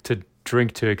is to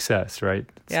drink to excess, right?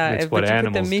 It's what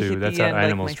animals do. That's how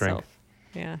animals drink.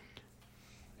 Yeah.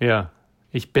 Yeah.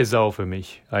 Ich besaufe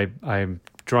mich. I'm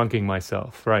drunking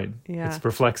myself, right? Yeah. It's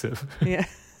reflexive. Yeah.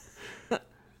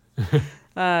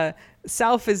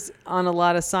 Sauf is on a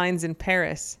lot of signs in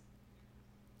Paris.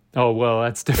 Oh, well,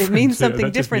 that's different. It means something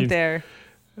different there.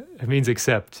 It means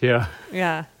accept, yeah.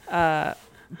 Yeah.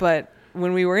 But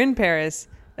when we were in Paris,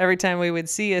 every time we would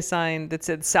see a sign that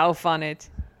said Sauf on it,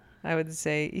 I would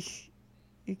say,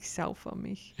 Ich saufe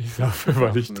mich. Ich saufe,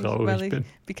 weil ich traurig bin.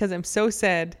 Because I'm so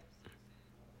sad.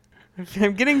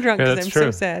 I'm getting drunk Yeah, because that's I'm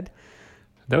true. so sad.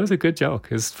 That was a good joke.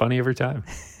 It's funny every time.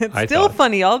 It's I still thought.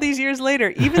 funny all these years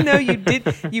later. Even though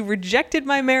you rejected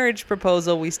my marriage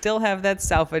proposal, we still have that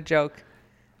Saufa joke.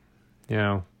 You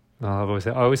know, I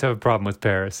always have a problem with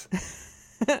Paris.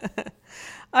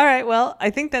 All right, well, I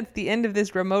think that's the end of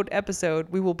this remote episode.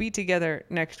 We will be together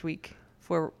next week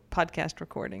for podcast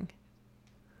recording.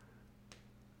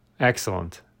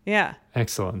 Excellent. Yeah.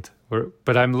 Excellent.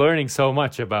 But I'm learning so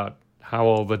much about how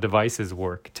all the devices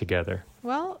work together.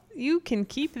 Well, you can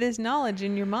keep this knowledge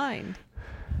in your mind.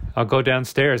 I'll go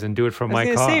downstairs and do it from my car.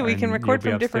 I was going to say, we and can record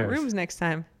you'll from be different upstairs. rooms next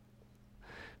time.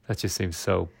 That just seems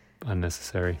so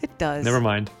unnecessary. It does. Never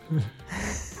mind.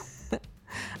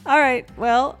 All right,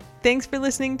 well, thanks for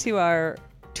listening to our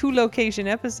 2-location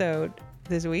episode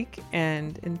this week.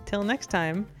 And until next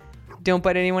time, don't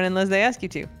bite anyone unless they ask you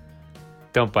to.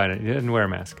 Don't bite it. And wear a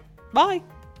mask. Bye.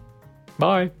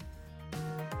 Bye.